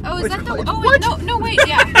 Oh, is Wait, that the? what? Oh, What? no, wait,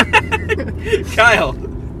 yeah. Kyle.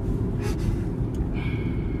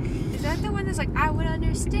 Is that the one that's like I would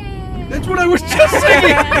understand? That's what I was just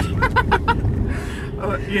saying.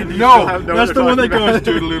 Ian, do you No, still have- know what that's the they're one that talking goes.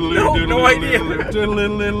 about? No idea.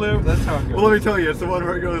 That's how it goes. Well, let me tell you, it's the one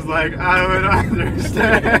where it goes like, I would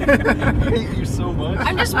understand. I hate you so much.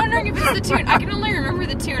 I'm just wondering if it's the tune. I can only remember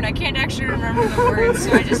the tune. I can't actually remember the words,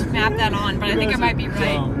 so I just map that on. But I think I might be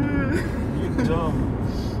right. You're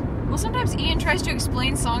dumb. Well, sometimes Ian tries to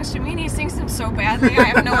explain songs to me, and he sings them so badly, I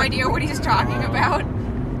have no idea what he's talking about.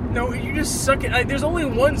 No, you just suck it. There's only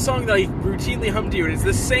one song that I routinely hum to you, and it's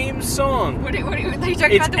the same song. What are you talking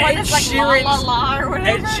It's about? The one Ed that's like Sheeran's- la la la or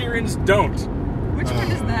whatever? Ed Sheeran's Don't. Which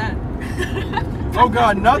one is that? Oh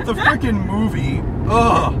God, not the freaking movie.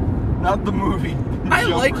 Ugh, not the movie. I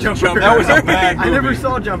like Jumper. That was a bad movie. I never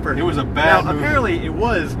saw Jumper. It was a bad Now, movie. apparently, it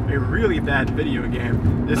was a really bad video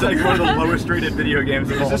game. It's like one of the lowest rated video games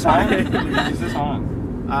of Is all this on? time. Is this on?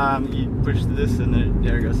 You push this and then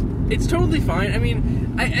there it goes. It's totally fine. I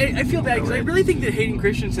mean, I feel bad because I really think that Hayden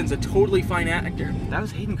Christensen's a totally fine actor. That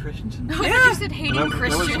was Hayden Christensen? Oh, I Yeah. thought you said Hayden That was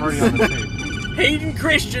Christians. already on the tape. Hayden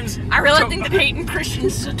Christians. I really think that Hayden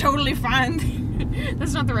Christians are totally fine.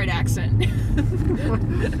 That's not the right accent.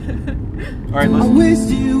 All right,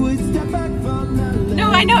 listen.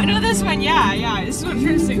 No, I know this one. Yeah, this is what I'm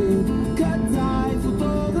trying to sing.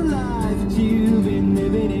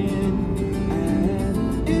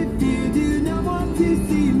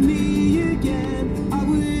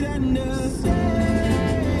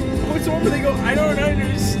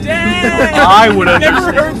 I would I've never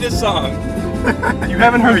understand. heard this song. You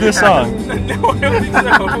haven't heard this song. No, I don't think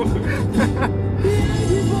so.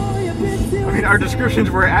 I mean, our descriptions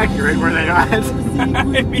were accurate, were they not?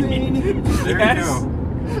 I mean, There yes. you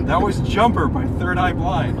go. That was Jumper by Third Eye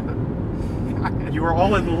Blind. You are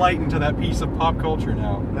all enlightened to that piece of pop culture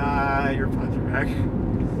now. Nah, you're punching back.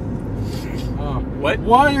 Oh. What?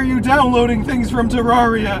 Why are you downloading things from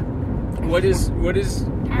Terraria? What was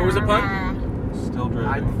the pun? Still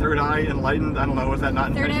driving. Third eye enlightened. I don't know. Was that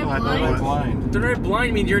not Third eye intentional? I Third Eye thought it was. Blind. Third eye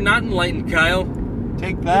blind means you're not enlightened, Kyle.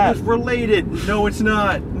 Take It that. was related. No, it's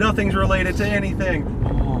not. Nothing's related to anything.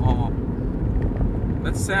 Oh.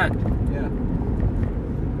 That's sad. Yeah.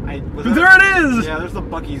 Was There that- it is! Yeah, there's the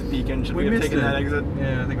Bucky's beacon. Should we have missed taken it. that exit?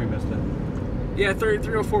 Yeah, I think we missed it. Yeah,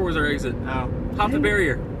 304 was our exit. Oh. Hop the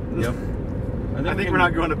barrier. Yep. I think we're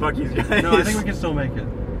not going to Bucky's, guys. No, I think we can still make it.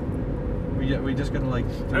 We just gotta like.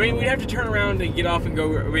 I mean, we'd have to turn around and get off and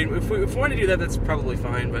go. I mean, if we want to do that, that's probably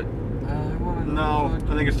fine. But No,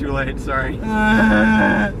 I think it's too late. Sorry.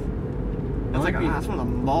 That's like that's one of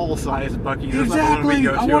the mall-sized Bucky's. That's not the one we Exactly.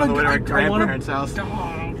 go I to wanna on the way to go- our I wanna- grandparents' house.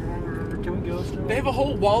 Can we go still? they have a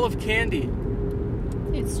whole wall of candy.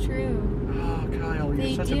 It's true. Oh, Kyle, you're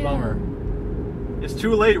They such do. a bummer. It's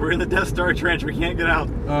too late. We're in the Death Star trench. We can't get out.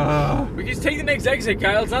 We can just take the next exit,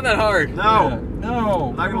 Kyle. It's not that hard. No. Yeah. No.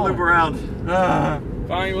 I'm not come gonna loop on. around.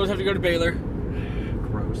 Fine, we'll just have to go to Baylor.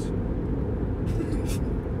 Gross.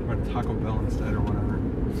 Or Taco Bell instead, or whatever.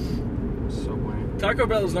 Subway. Taco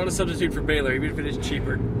Bell is not a substitute for Baylor, even if it is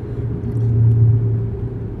cheaper.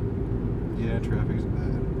 Yeah, traffic's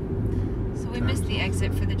bad. So we missed the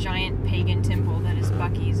exit for the giant pagan temple that is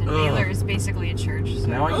Bucky's, and Ugh. Baylor is basically a church. So.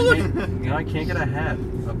 Now I Oh, look. can't. Now I can't get a hat.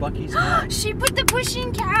 A Bucky's hat. She put the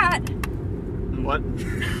pushing cat. What?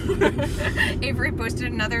 Avery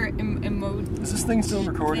posted another emote Is this thing still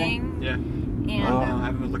recording? thing, Yeah. and I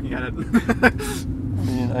haven't been looking at it. I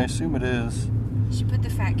mean, I assume it is. she put the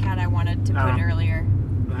fat cat I wanted to put Oh. earlier.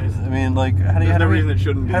 Nice. I mean, like, how do There's no we, reason it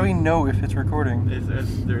shouldn't be. How do we know if it's recording?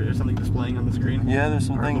 There's something displaying on the screen. Yeah, there's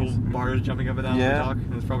some Or things. little bars jumping up and down Yeah. when we talk,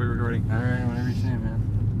 and it's probably recording. All right, whatever you say, man.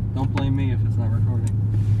 Don't blame me if it's not recording.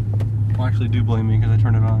 Well, actually, do blame me because I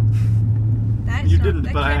turned it on. That's You not- didn't,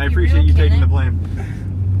 that but can't I be appreciate real, you can taking it? the blame.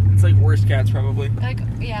 It's like worst cats, probably. Like,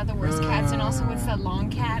 yeah, the worst cats, and also what's that long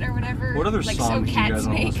cat or whatever? What other like, songs do you cat guys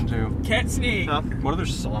want to snake. listen to? Cat sneak. Huh? What other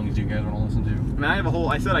songs do you guys want to listen to? I mean, I have a whole.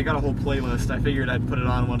 I said I got a whole playlist. I figured I'd put it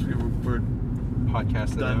on once we were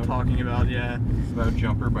Podcast it done out. talking about. Yeah. About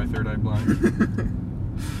Jumper by Third Eye Blind.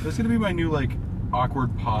 That's gonna be my new like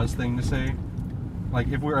awkward pause thing to say. Like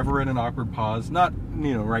if we're ever in an awkward pause, not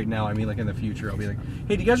right now. I mean like in the future, I'll be like,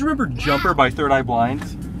 "Hey, do you guys remember Jumper by Third Eye Blind?"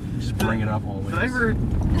 Just bring it up always. Did I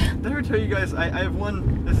ever tell you guys? I have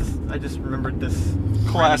one. I just remembered this.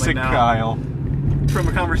 Classic randomly now Kyle. from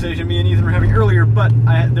a conversation me and Ethan were having earlier. But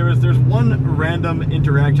there's one random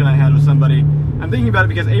interaction I had with somebody. I'm thinking about it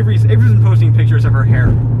because Avery's been posting pictures of her hair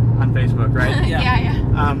on Facebook, right? Yeah.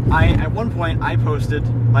 At one point I posted,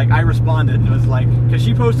 I responded, and it was like, because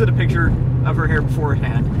she posted a picture of her hair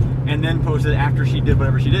beforehand, and then posted after she did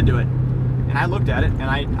whatever she did to it. And I looked at it, and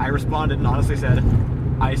I responded and honestly said,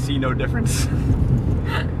 I see no difference.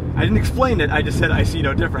 I didn't explain it, I just said, I see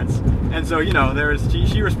no difference. And so,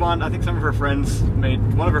 she responded, I think one of her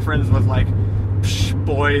friends was like, psh,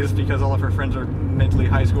 boys, because all of her friends are mentally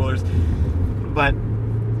high schoolers. But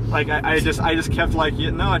I just kept like, yeah,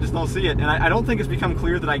 no, I just don't see it, and I don't think it's become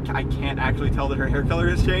clear that I can't actually tell that her hair color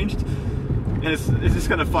has changed, and it's just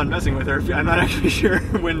kind of fun messing with her. I'm not actually sure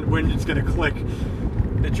when it's gonna click.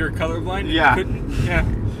 That you're colorblind? Yeah. You couldn't? Yeah.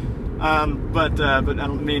 But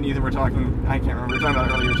me and Ethan were talking. I can't remember. We were talking about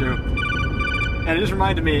it earlier too, and it just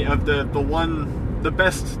reminded me of the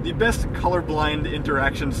best colorblind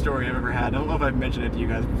interaction story I've ever had. I don't know if I've mentioned it to you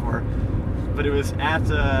guys before, but it was at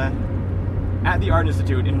the Art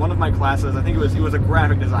Institute in one of my classes. I think it was a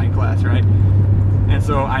graphic design class, right? And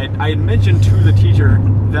so I had mentioned to the teacher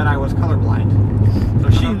that I was colorblind, so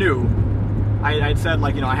she knew. I'd said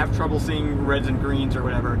I have trouble seeing reds and greens or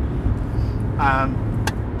whatever,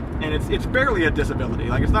 and it's barely a disability.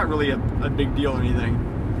 It's not really a big deal or anything.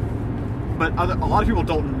 But a lot of people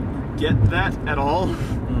don't get that at all,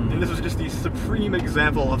 and this was just the supreme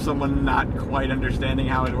example of someone not quite understanding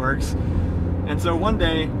how it works. And so one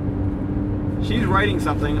day, she's writing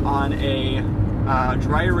something on a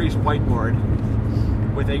dry erase whiteboard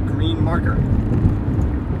with a green marker.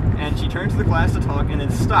 And she turns to the class to talk and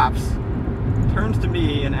then stops, turns to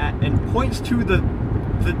me and points to the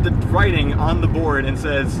writing on the board and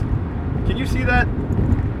says, "Can you see that?"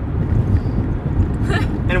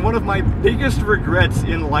 And one of my biggest regrets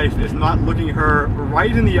in life is not looking her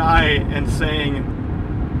right in the eye and saying,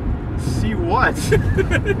 See what?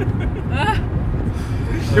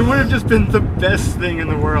 It would have just been the best thing in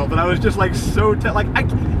the world, but I was just like so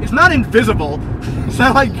it's not invisible. It's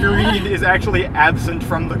not like green is actually absent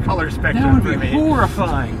from the color spectrum That would for be me.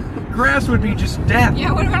 horrifying. Grass would be just death.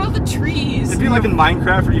 Yeah, what about all the trees? It'd be like in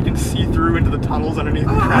Minecraft where you can see through into the tunnels underneath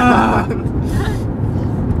the ground.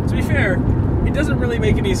 To be fair, it doesn't really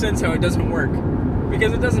make any sense how it doesn't work.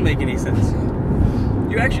 Because it doesn't make any sense.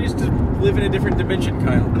 You actually just live in a different dimension,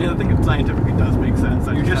 Kyle. I mean, I think it scientifically does make sense.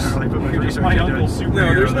 I You're just, haven't really put much you're just research my into uncle's it. superhero.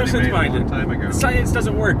 No, there's no that he sense made a behind long it. time ago. Science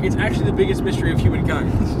doesn't work. It's actually the biggest mystery of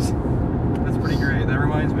humankind. That's pretty great. That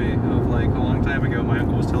reminds me of like a long time ago. My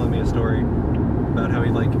uncle was telling me a story about how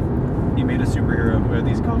he made a superhero who had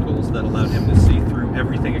these goggles that allowed him to see through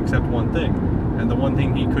everything except one thing, and the one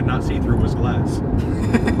thing he could not see through was glass.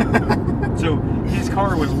 So his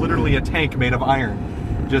car was literally a tank made of iron.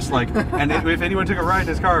 Just like, and if anyone took a ride in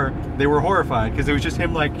his car, they were horrified because it was just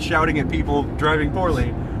him like shouting at people driving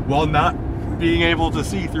poorly while not being able to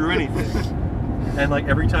see through anything. And like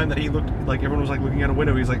every time that he looked, like everyone was like looking out a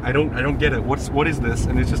window, he's like, I don't get it. What is this?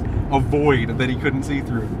 And it's just a void that he couldn't see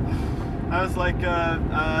through. I was like,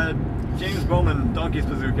 James Bowman, Donkey's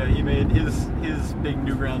Bazooka. He made his big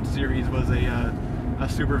Newgrounds series was a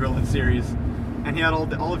supervillain series, and he had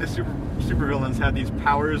all of his supervillains had these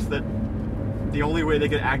powers that the only way they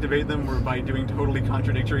could activate them were by doing totally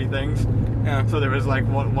contradictory things. Yeah. So there was like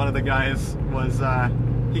one of the guys was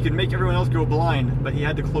he could make everyone else go blind, but he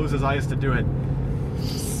had to close his eyes to do it.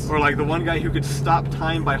 Or like the one guy who could stop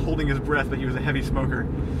time by holding his breath, but he was a heavy smoker.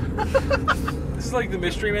 This is like the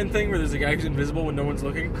Mystery Men thing where there's a guy who's invisible when no one's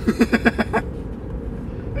looking.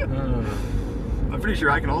 I'm pretty sure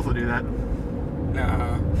I can also do that.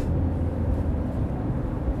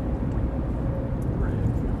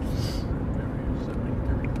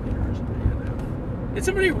 Did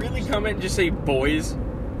somebody really comment and just say boys?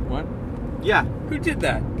 What? Yeah, Who did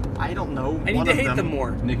that? I don't know. I need one to of hate them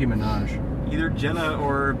more. Nicki Minaj. Either Jenna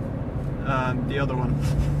or the other one.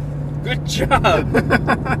 Good job.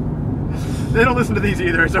 They don't listen to these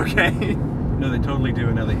either. It's okay. No, they totally do,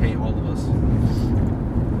 and now they hate all of us.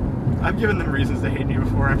 I've given them reasons to hate me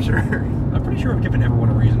before, I'm sure. I'm pretty sure I've given everyone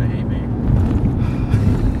a reason to hate me.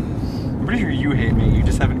 I'm pretty sure you hate me. You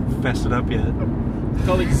just haven't fessed it up yet. It's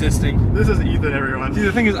called existing. This is Ethan, everyone. See,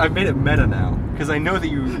 the thing is, I've made it meta now because I know that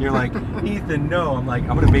you're like, Ethan. No, I'm like,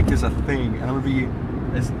 I'm gonna make this a thing, and I'm gonna be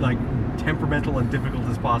as like temperamental and difficult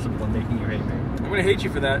as possible in making you hate me. I'm gonna hate you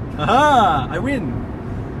for that. Aha! I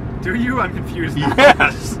win. Do you? I'm confused now.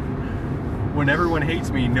 Yes. When everyone hates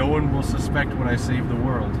me, no one will suspect when I save the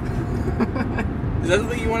world. Is that the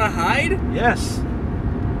thing you want to hide? Yes.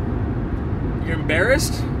 You're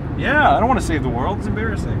embarrassed? Yeah, I don't want to save the world. It's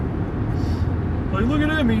embarrassing. Like, look at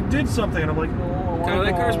him. He did something, and I'm like, oh. Kyle,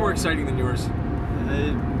 that car's more exciting than yours.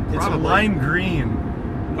 It's Probably. lime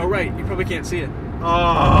green. Oh, right. You probably can't see it.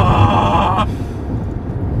 Oh.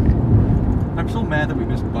 I'm so mad that we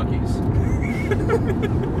missed Buc-ee's.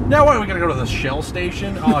 Now what, are we gonna go to the Shell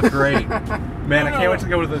station? Oh, great. Man, I can't wait to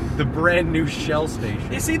go to the brand new Shell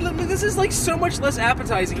station. You see, look, this is like so much less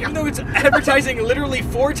appetizing, even though it's advertising literally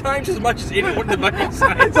 4 times as much as any one of the Buc-ee I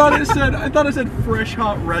signs. thought it said fresh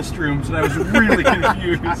hot restrooms, and I was really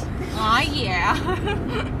confused. Aw, yeah.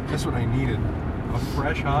 That's what I needed. A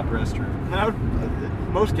fresh hot restroom. Now,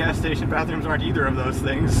 most gas station bathrooms aren't either of those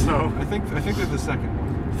things, so... I think they're the second one.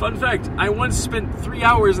 Fun fact, I once spent 3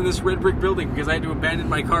 hours in this red brick building because I had to abandon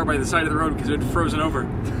my car by the side of the road because it had frozen over.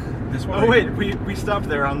 This one. Oh wait, we stopped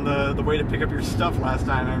there on the way to pick up your stuff last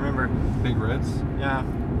time, I remember. Big Reds. Yeah.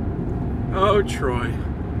 Oh, Troy.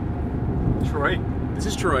 Troy? This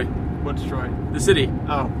is Troy, What's Troy? the city.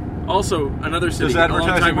 Oh, Also, another city Does a long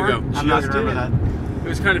advertising time work? ago. I'm not Just gonna remember did. that. It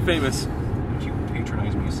was kind of famous. Don't you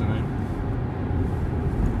patronize me, son.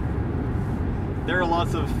 There are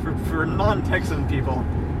lots of, for non-Texan people,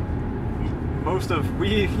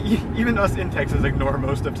 even us in Texas ignore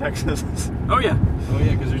most of Texas. Oh, yeah. Oh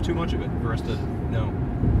yeah, because there's too much of it for us to know.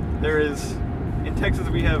 There is, in Texas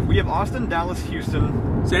we have Austin, Dallas,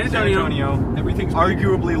 Houston, San Antonio. Everything's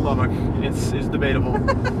arguably Lubbock. It's debatable.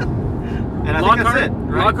 And I think Lockhart, that's it,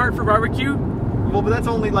 right? Lockhart for barbecue? Well, but that's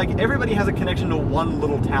only like everybody has a connection to one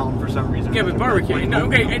little town for some reason. Yeah, but barbecue. Like, No,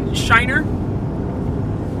 okay, and Shiner?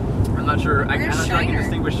 I'm not sure. I'm Where's not sure I can Shiner?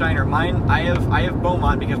 distinguish Shiner. Mine, I have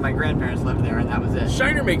Beaumont because my grandparents lived there, and that was it.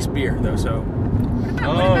 Shiner makes beer, though, so. What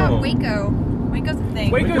Oh. about Waco? Waco's a thing.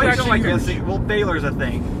 Waco's Waco, actually I guess. huge. Well, Baylor's a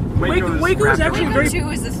thing. Waco was actually Waco very. 2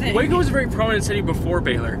 is the thing. Waco was a very prominent city before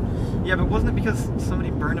Baylor. Yeah, but wasn't it because somebody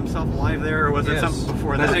burned himself alive there, or was it something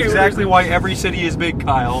before that? That's Okay, exactly why every city is big,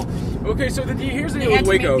 Kyle. Okay, so here's the They deal had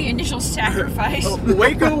with to Waco. make the initial sacrifice.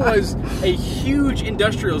 Waco was a huge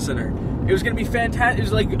industrial center. It was going to be fantastic. It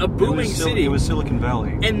was like a booming city. It was Silicon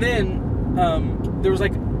Valley. And then there was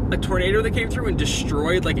like a tornado that came through and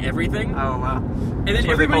destroyed like everything. Oh wow! And then That's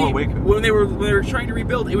why they call it Waco. when they were trying to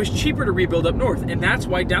rebuild, it was cheaper to rebuild up north, and that's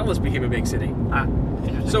why Dallas became a big city.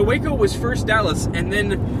 So Waco was first Dallas, and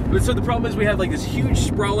then so the problem is we had like this huge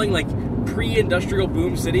sprawling like pre-industrial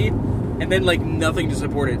boom city, and then like nothing to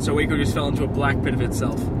support it. So Waco just fell into a black pit of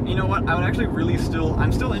itself. You know what? I would actually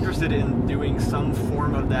I'm still interested in doing some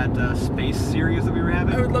form of that space series that we were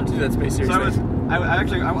having. I would love to do that space series. So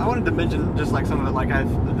I wanted to mention just like some of it. Like I've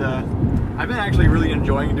been actually really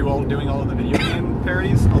enjoying doing all of the video game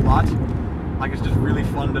parodies a lot. Like it's just really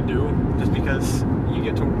fun to do, just because you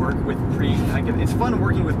get to work with it's fun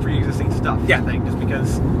working with pre-existing stuff. Yeah. I think just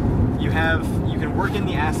because you can work in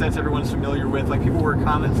the assets everyone's familiar with. Like people were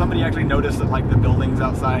somebody actually noticed that like the buildings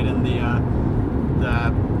outside in the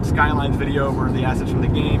Skylines video were the assets from the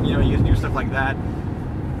game. You know, you can do stuff like that.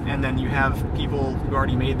 And then you have people who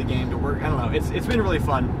already made the game to work. I don't know. It's been really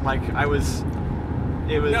fun. Like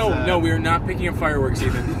No, we are not picking up fireworks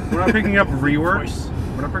even. We're not picking up reworks.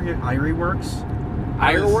 We're not picking up iReworks.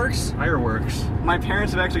 Fireworks? iReworks. My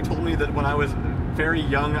parents have actually told me that when I was very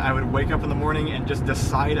young, I would wake up in the morning and just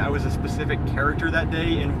decide I was a specific character that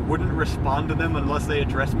day and wouldn't respond to them unless they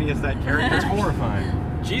addressed me as that character. That's horrifying.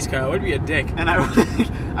 Jeez, Kyle, would be a dick. And I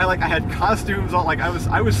had costumes all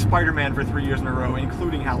I was Spider-Man for 3 years in a row,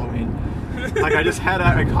 including Halloween. Like I just had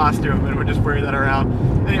a costume and would just wear that around.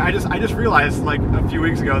 And I just realized like a few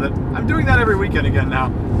weeks ago that I'm doing that every weekend again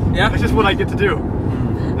now. Yeah. It's just what I get to do.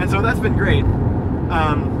 And so that's been great.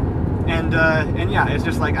 And yeah, it's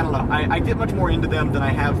just like, I don't know, I get much more into them than I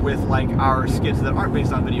have with like our skits that aren't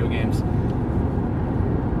based on video games.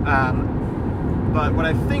 But what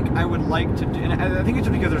I think I would like to do, and I think it's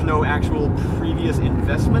just because there's no actual previous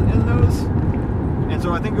investment in those, and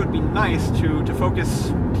so I think it would be nice to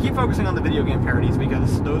keep focusing on the video game parodies,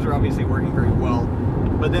 because those are obviously working very well.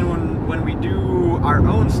 But then when we do our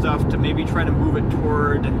own stuff, to maybe try to move it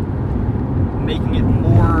toward making it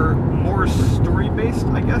more story-based,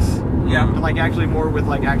 I guess. Yeah. And like actually more with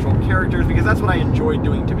like actual characters, because that's what I enjoyed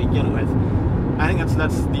doing to begin with. I think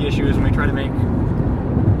that's the issue, is when we try to make.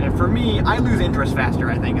 And for me, I lose interest faster,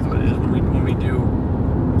 I think, is what it is when we do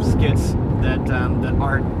skits that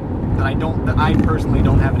I personally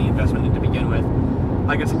don't have any investment in to begin with.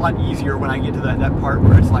 Like it's a lot easier when I get to that part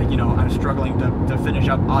where it's like, you know, I'm struggling to finish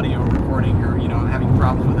up audio recording, or, you know, I'm having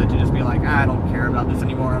problems with it, to just be like, I don't care about this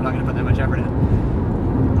anymore, I'm not going to put that much effort in.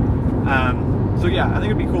 So yeah, I think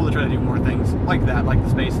it'd be cool to try to do more things like that, like the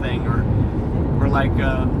space thing, or like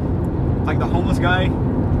the homeless guy.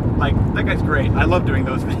 Like, that guy's great. I love doing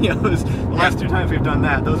those videos. The last 2 times we've done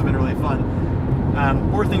that, those have been really fun.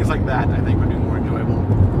 More things like that, I think, would be more enjoyable.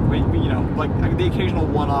 You know, like the occasional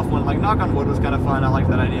one-off one, like Knock on Wood was kind of fun. I like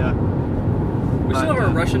that idea. We still have our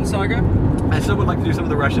Russian saga. I still would like to do some of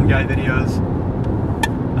the Russian guy videos,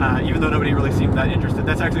 even though nobody really seemed that interested.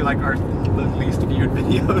 That's actually like the least viewed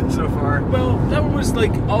video so far. Well, that one was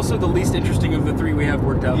like also the least interesting of the 3 we have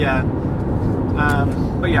worked out. Yeah.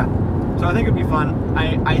 But yeah. So I think it'd be fun.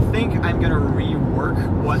 I think I'm gonna rework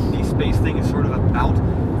what the space thing is sort of about,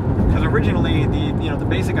 because originally the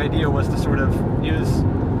basic idea was to sort of it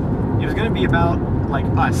was gonna be about like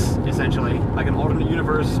us, essentially, like an alternate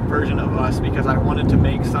universe version of us, because I wanted to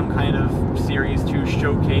make some kind of series to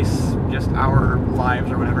showcase just our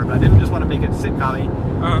lives or whatever, but I didn't just want to make it sitcom-y,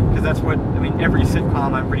 because that's what, I mean, every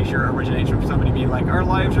sitcom I'm pretty sure originates from somebody being like, our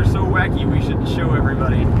lives are so wacky, we should show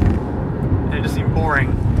everybody, and it just seemed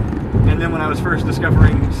boring. And then when I was first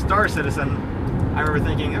discovering Star Citizen, I remember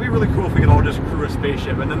thinking, it'd be really cool if we could all just crew a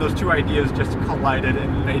spaceship, and then those 2 ideas just collided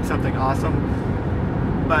and made something awesome.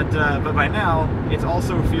 But by now, it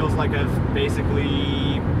also feels like I've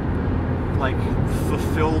basically like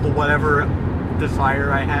fulfilled whatever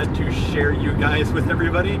desire I had to share you guys with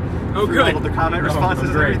everybody through all of the comment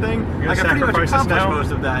responses and everything. Like I pretty much accomplished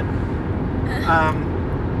most of that.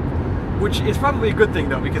 Which is probably a good thing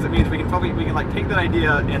though, because it means we can like take that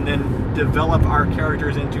idea and then develop our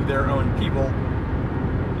characters into their own people,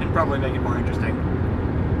 and probably make it more interesting.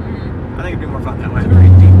 I think it'd be more fun that way. It's a very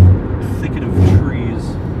deep thicket of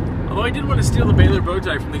trees. Although I did want to steal the Baylor bow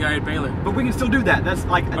tie from the guy at Baylor. But we can still do that. That's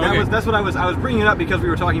like that's what I was bringing it up, because we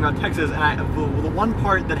were talking about Texas, and the one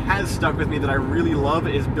part that has stuck with me that I really love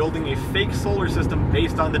is building a fake solar system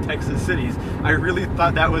based on the Texas cities. I really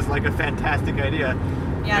thought that was like a fantastic idea.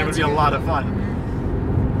 Yeah, it would be a lot of fun.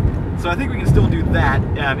 So I think we can still do that.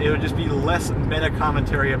 It would just be less meta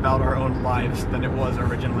commentary about our own lives than it was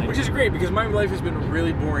originally. Which is great, because my life has been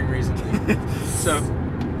really boring recently. So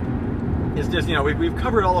it's just, we've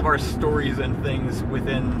covered all of our stories and things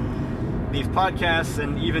within these podcasts,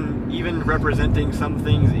 and even representing some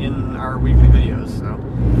things in our weekly videos. So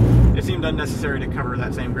it seemed unnecessary to cover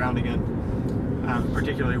that same ground again,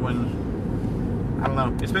 particularly when, I don't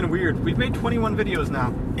know, it's been weird. We've made 21 videos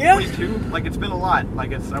now. Yeah. 22? Like, it's been a lot.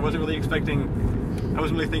 Like, I wasn't really thinking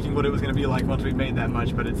what it was going to be like once we made that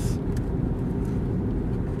much, but it's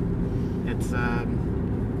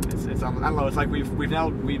I don't know, it's like we've now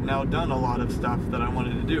done a lot of stuff that I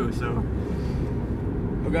wanted to do, so.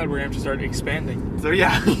 Oh god, we're gonna have to start expanding. So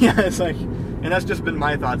yeah, it's like, and that's just been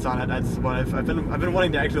my thoughts on it. That's what I've been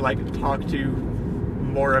wanting to actually like talk to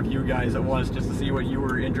more of you guys at once, just to see what you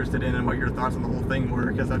were interested in and what your thoughts on the whole thing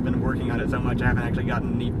were, because I've been working on it so much I haven't actually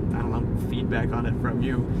gotten any, I don't know, feedback on it from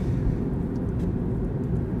you.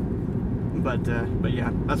 But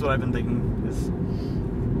yeah, that's what I've been thinking, is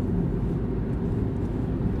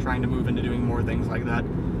trying to move into doing more things like that.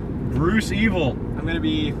 Bruce Evil. I'm gonna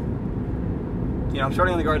be, I'm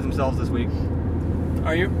starting on the guards themselves this week.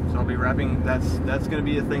 Are you? So I'll be wrapping. That's going to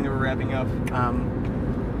be a thing that we're wrapping up.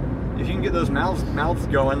 If you can get those mouths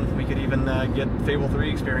going, we could even get Fable 3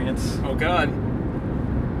 experience. Oh god.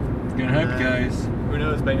 It's gonna help, guys. Who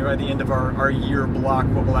knows? Maybe by the end of our year block,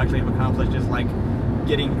 what we'll actually have accomplished is like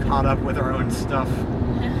getting caught up with our own stuff.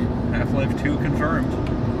 Half-Life 2 confirmed.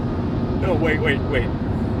 No, wait.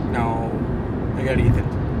 No. I got Ethan.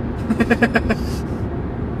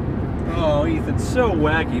 Oh, Ethan's so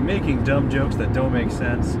wacky, making dumb jokes that don't make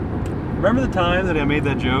sense. Remember the time that I made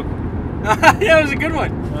that joke? Yeah, it was a good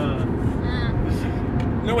one.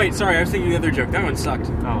 No, wait, sorry, I was thinking the other joke. That one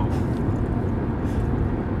sucked. Oh.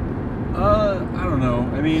 I don't know.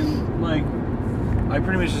 I mean, like, I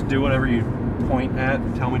pretty much just do whatever you point at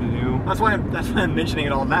and tell me to do. That's why I'm mentioning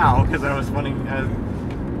it all now, because I was wondering. I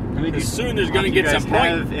mean, Soon there's gonna get some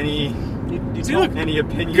have point. any look, any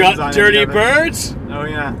opinions got on dirty any of it? birds? Oh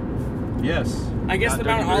yeah. Yes. I guess the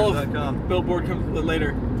Mount Olive GotDirtyBirds.com. billboard comes a little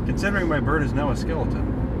later. Considering my bird is now a skeleton.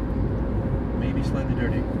 Maybe slightly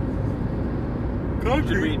dirty.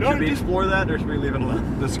 Should we explore that, or should we leave it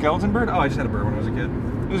alone? The skeleton bird? Oh, I just had a bird when I was a kid.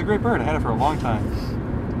 It was a great bird. I had it for a long time.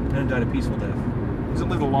 And it died a peaceful death. It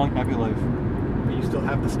lived a long, happy life. But you still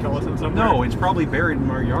have the skeleton somewhere? No, it's probably buried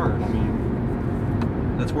in our yard. I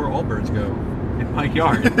mean, that's where all birds go. In my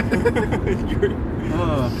yard.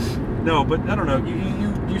 No, but I don't know.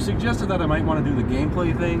 You suggested that I might want to do the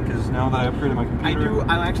gameplay thing, because now that I upgraded my computer...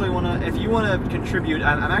 I actually want to... If you want to contribute,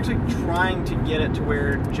 I'm actually trying to get it to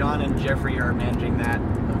where John and Jeffrey are managing that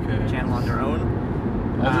channel on their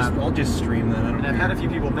own. I'll just stream that. And I've had a few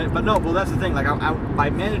people... But no, well, that's the thing. Like, by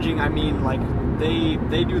managing, I mean, like,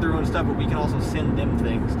 they do their own stuff, but we can also send them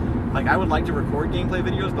things. Like, I would like to record gameplay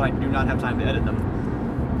videos, but I do not have time to edit them.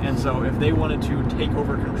 And so if they wanted to take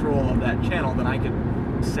over control of that channel, then I could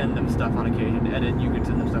send them stuff on occasion to edit. You could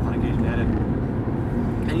send them stuff on occasion to edit.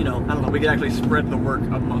 And, I don't know, we could actually spread the work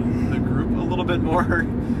among the group a little bit more.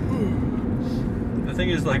 The thing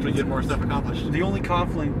is, like, actually get more stuff accomplished. The only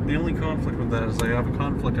conflict with that is I have a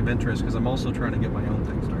conflict of interest, because I'm also trying to get my own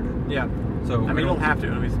thing started. Yeah. So I mean, you don't have to.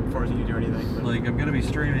 Nobody's forcing you to do anything. But. Like, I'm going to be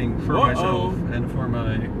streaming for myself and for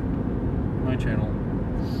my channel,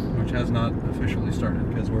 which has not officially started,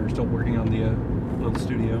 because we're still working on the little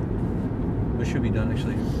studio. Which should be done,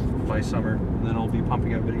 actually, by summer. And then I'll be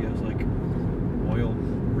pumping out videos like oil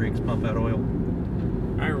rigs pump out oil.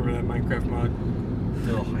 I remember that Minecraft mod.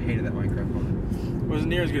 Ugh, I hated that Minecraft mod. It wasn't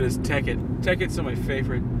near as good as Tekkit. Tekkit's still my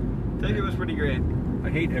favorite. Tekkit was pretty great.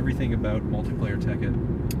 I hate everything about multiplayer Tekkit.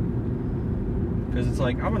 Because it's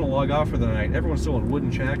like, I'm going to log off for the night. Everyone's still in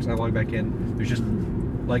wooden shacks, and I log back in. There's just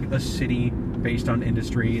like a city based on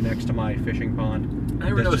industry next to my fishing pond. I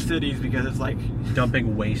never know cities, because it's like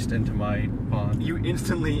dumping waste into my pond. You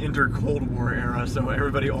instantly enter Cold War era, so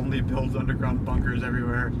everybody only builds underground bunkers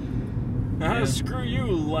everywhere. Screw you,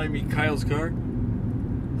 limey Kyle's car.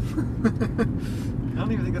 I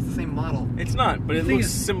don't even think that's the same model. It's not, but it looks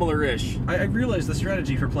similar-ish. I realized the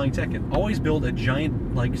strategy for playing Tekken. Always build a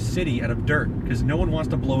giant, like, city out of dirt, because no one wants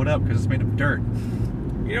to blow it up because it's made of dirt.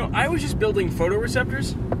 I was just building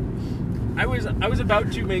photoreceptors. I was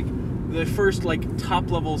about to make the first, like,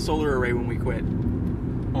 top-level solar array when we quit.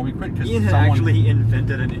 Well, we quit because Ian had actually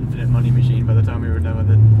invented an infinite money machine by the time we were done with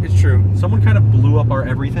it. It's true. Someone kind of blew up our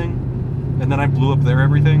everything, and then I blew up their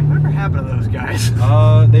everything. Whatever happened to those guys?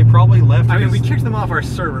 They probably left. I mean, we kicked them off our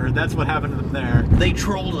server. That's what happened to them there. They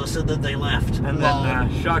trolled us, and then they left. And then,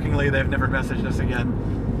 shockingly, they've never messaged us again.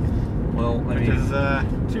 Well, I Which mean, is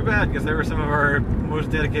too bad, because they were some of our most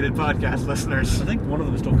dedicated podcast listeners. I think one of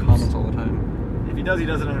them still comments all the time. If he does it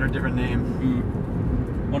under a different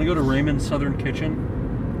name. Want to go to Raymond's Southern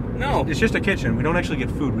Kitchen? No. It's just a kitchen. We don't actually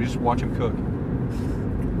get food. We just watch him cook.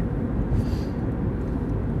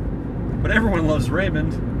 But everyone loves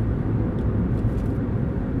Raymond.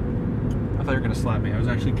 I thought you were going to slap me. I was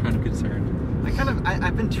actually kind of concerned.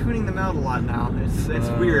 I've been tuning them out a lot now. It's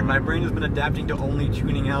weird. My brain has been adapting to only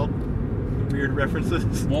tuning out weird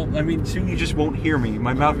references. Well, I mean, soon you just won't hear me.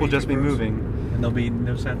 My mouth will just be moving, and there'll be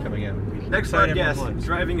no sound coming in. Next podcast,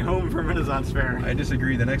 driving home from Renaissance Fair. I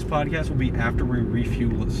disagree. The next podcast will be after we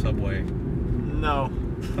refuel at Subway. No.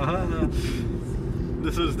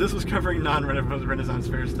 This was covering non-Renaissance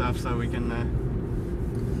Fair stuff, so we can.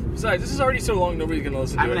 Besides, this is already so long, nobody's gonna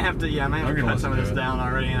listen to it. I'm gonna have to cut some of this down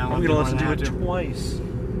already. And I'm gonna listen to it twice,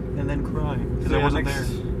 and then cry because I wasn't there.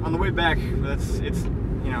 On the way back, we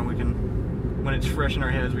can, when it's fresh in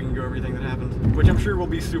our heads, we can go over everything that happened, which I'm sure will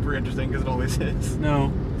be super interesting because it always is.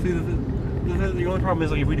 No, see, the only problem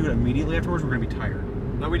is, like, if we do it immediately afterwards, we're gonna be tired.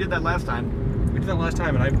 No, we did that last time. We did that last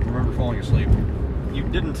time, and I remember falling asleep. You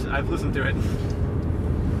didn't. I've listened to it.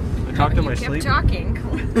 I talked in my kept sleep. talking.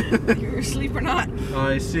 You're asleep or not?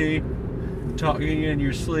 I see. Talking in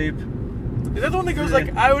your sleep. Is that the one that goes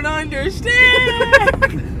like, I would understand?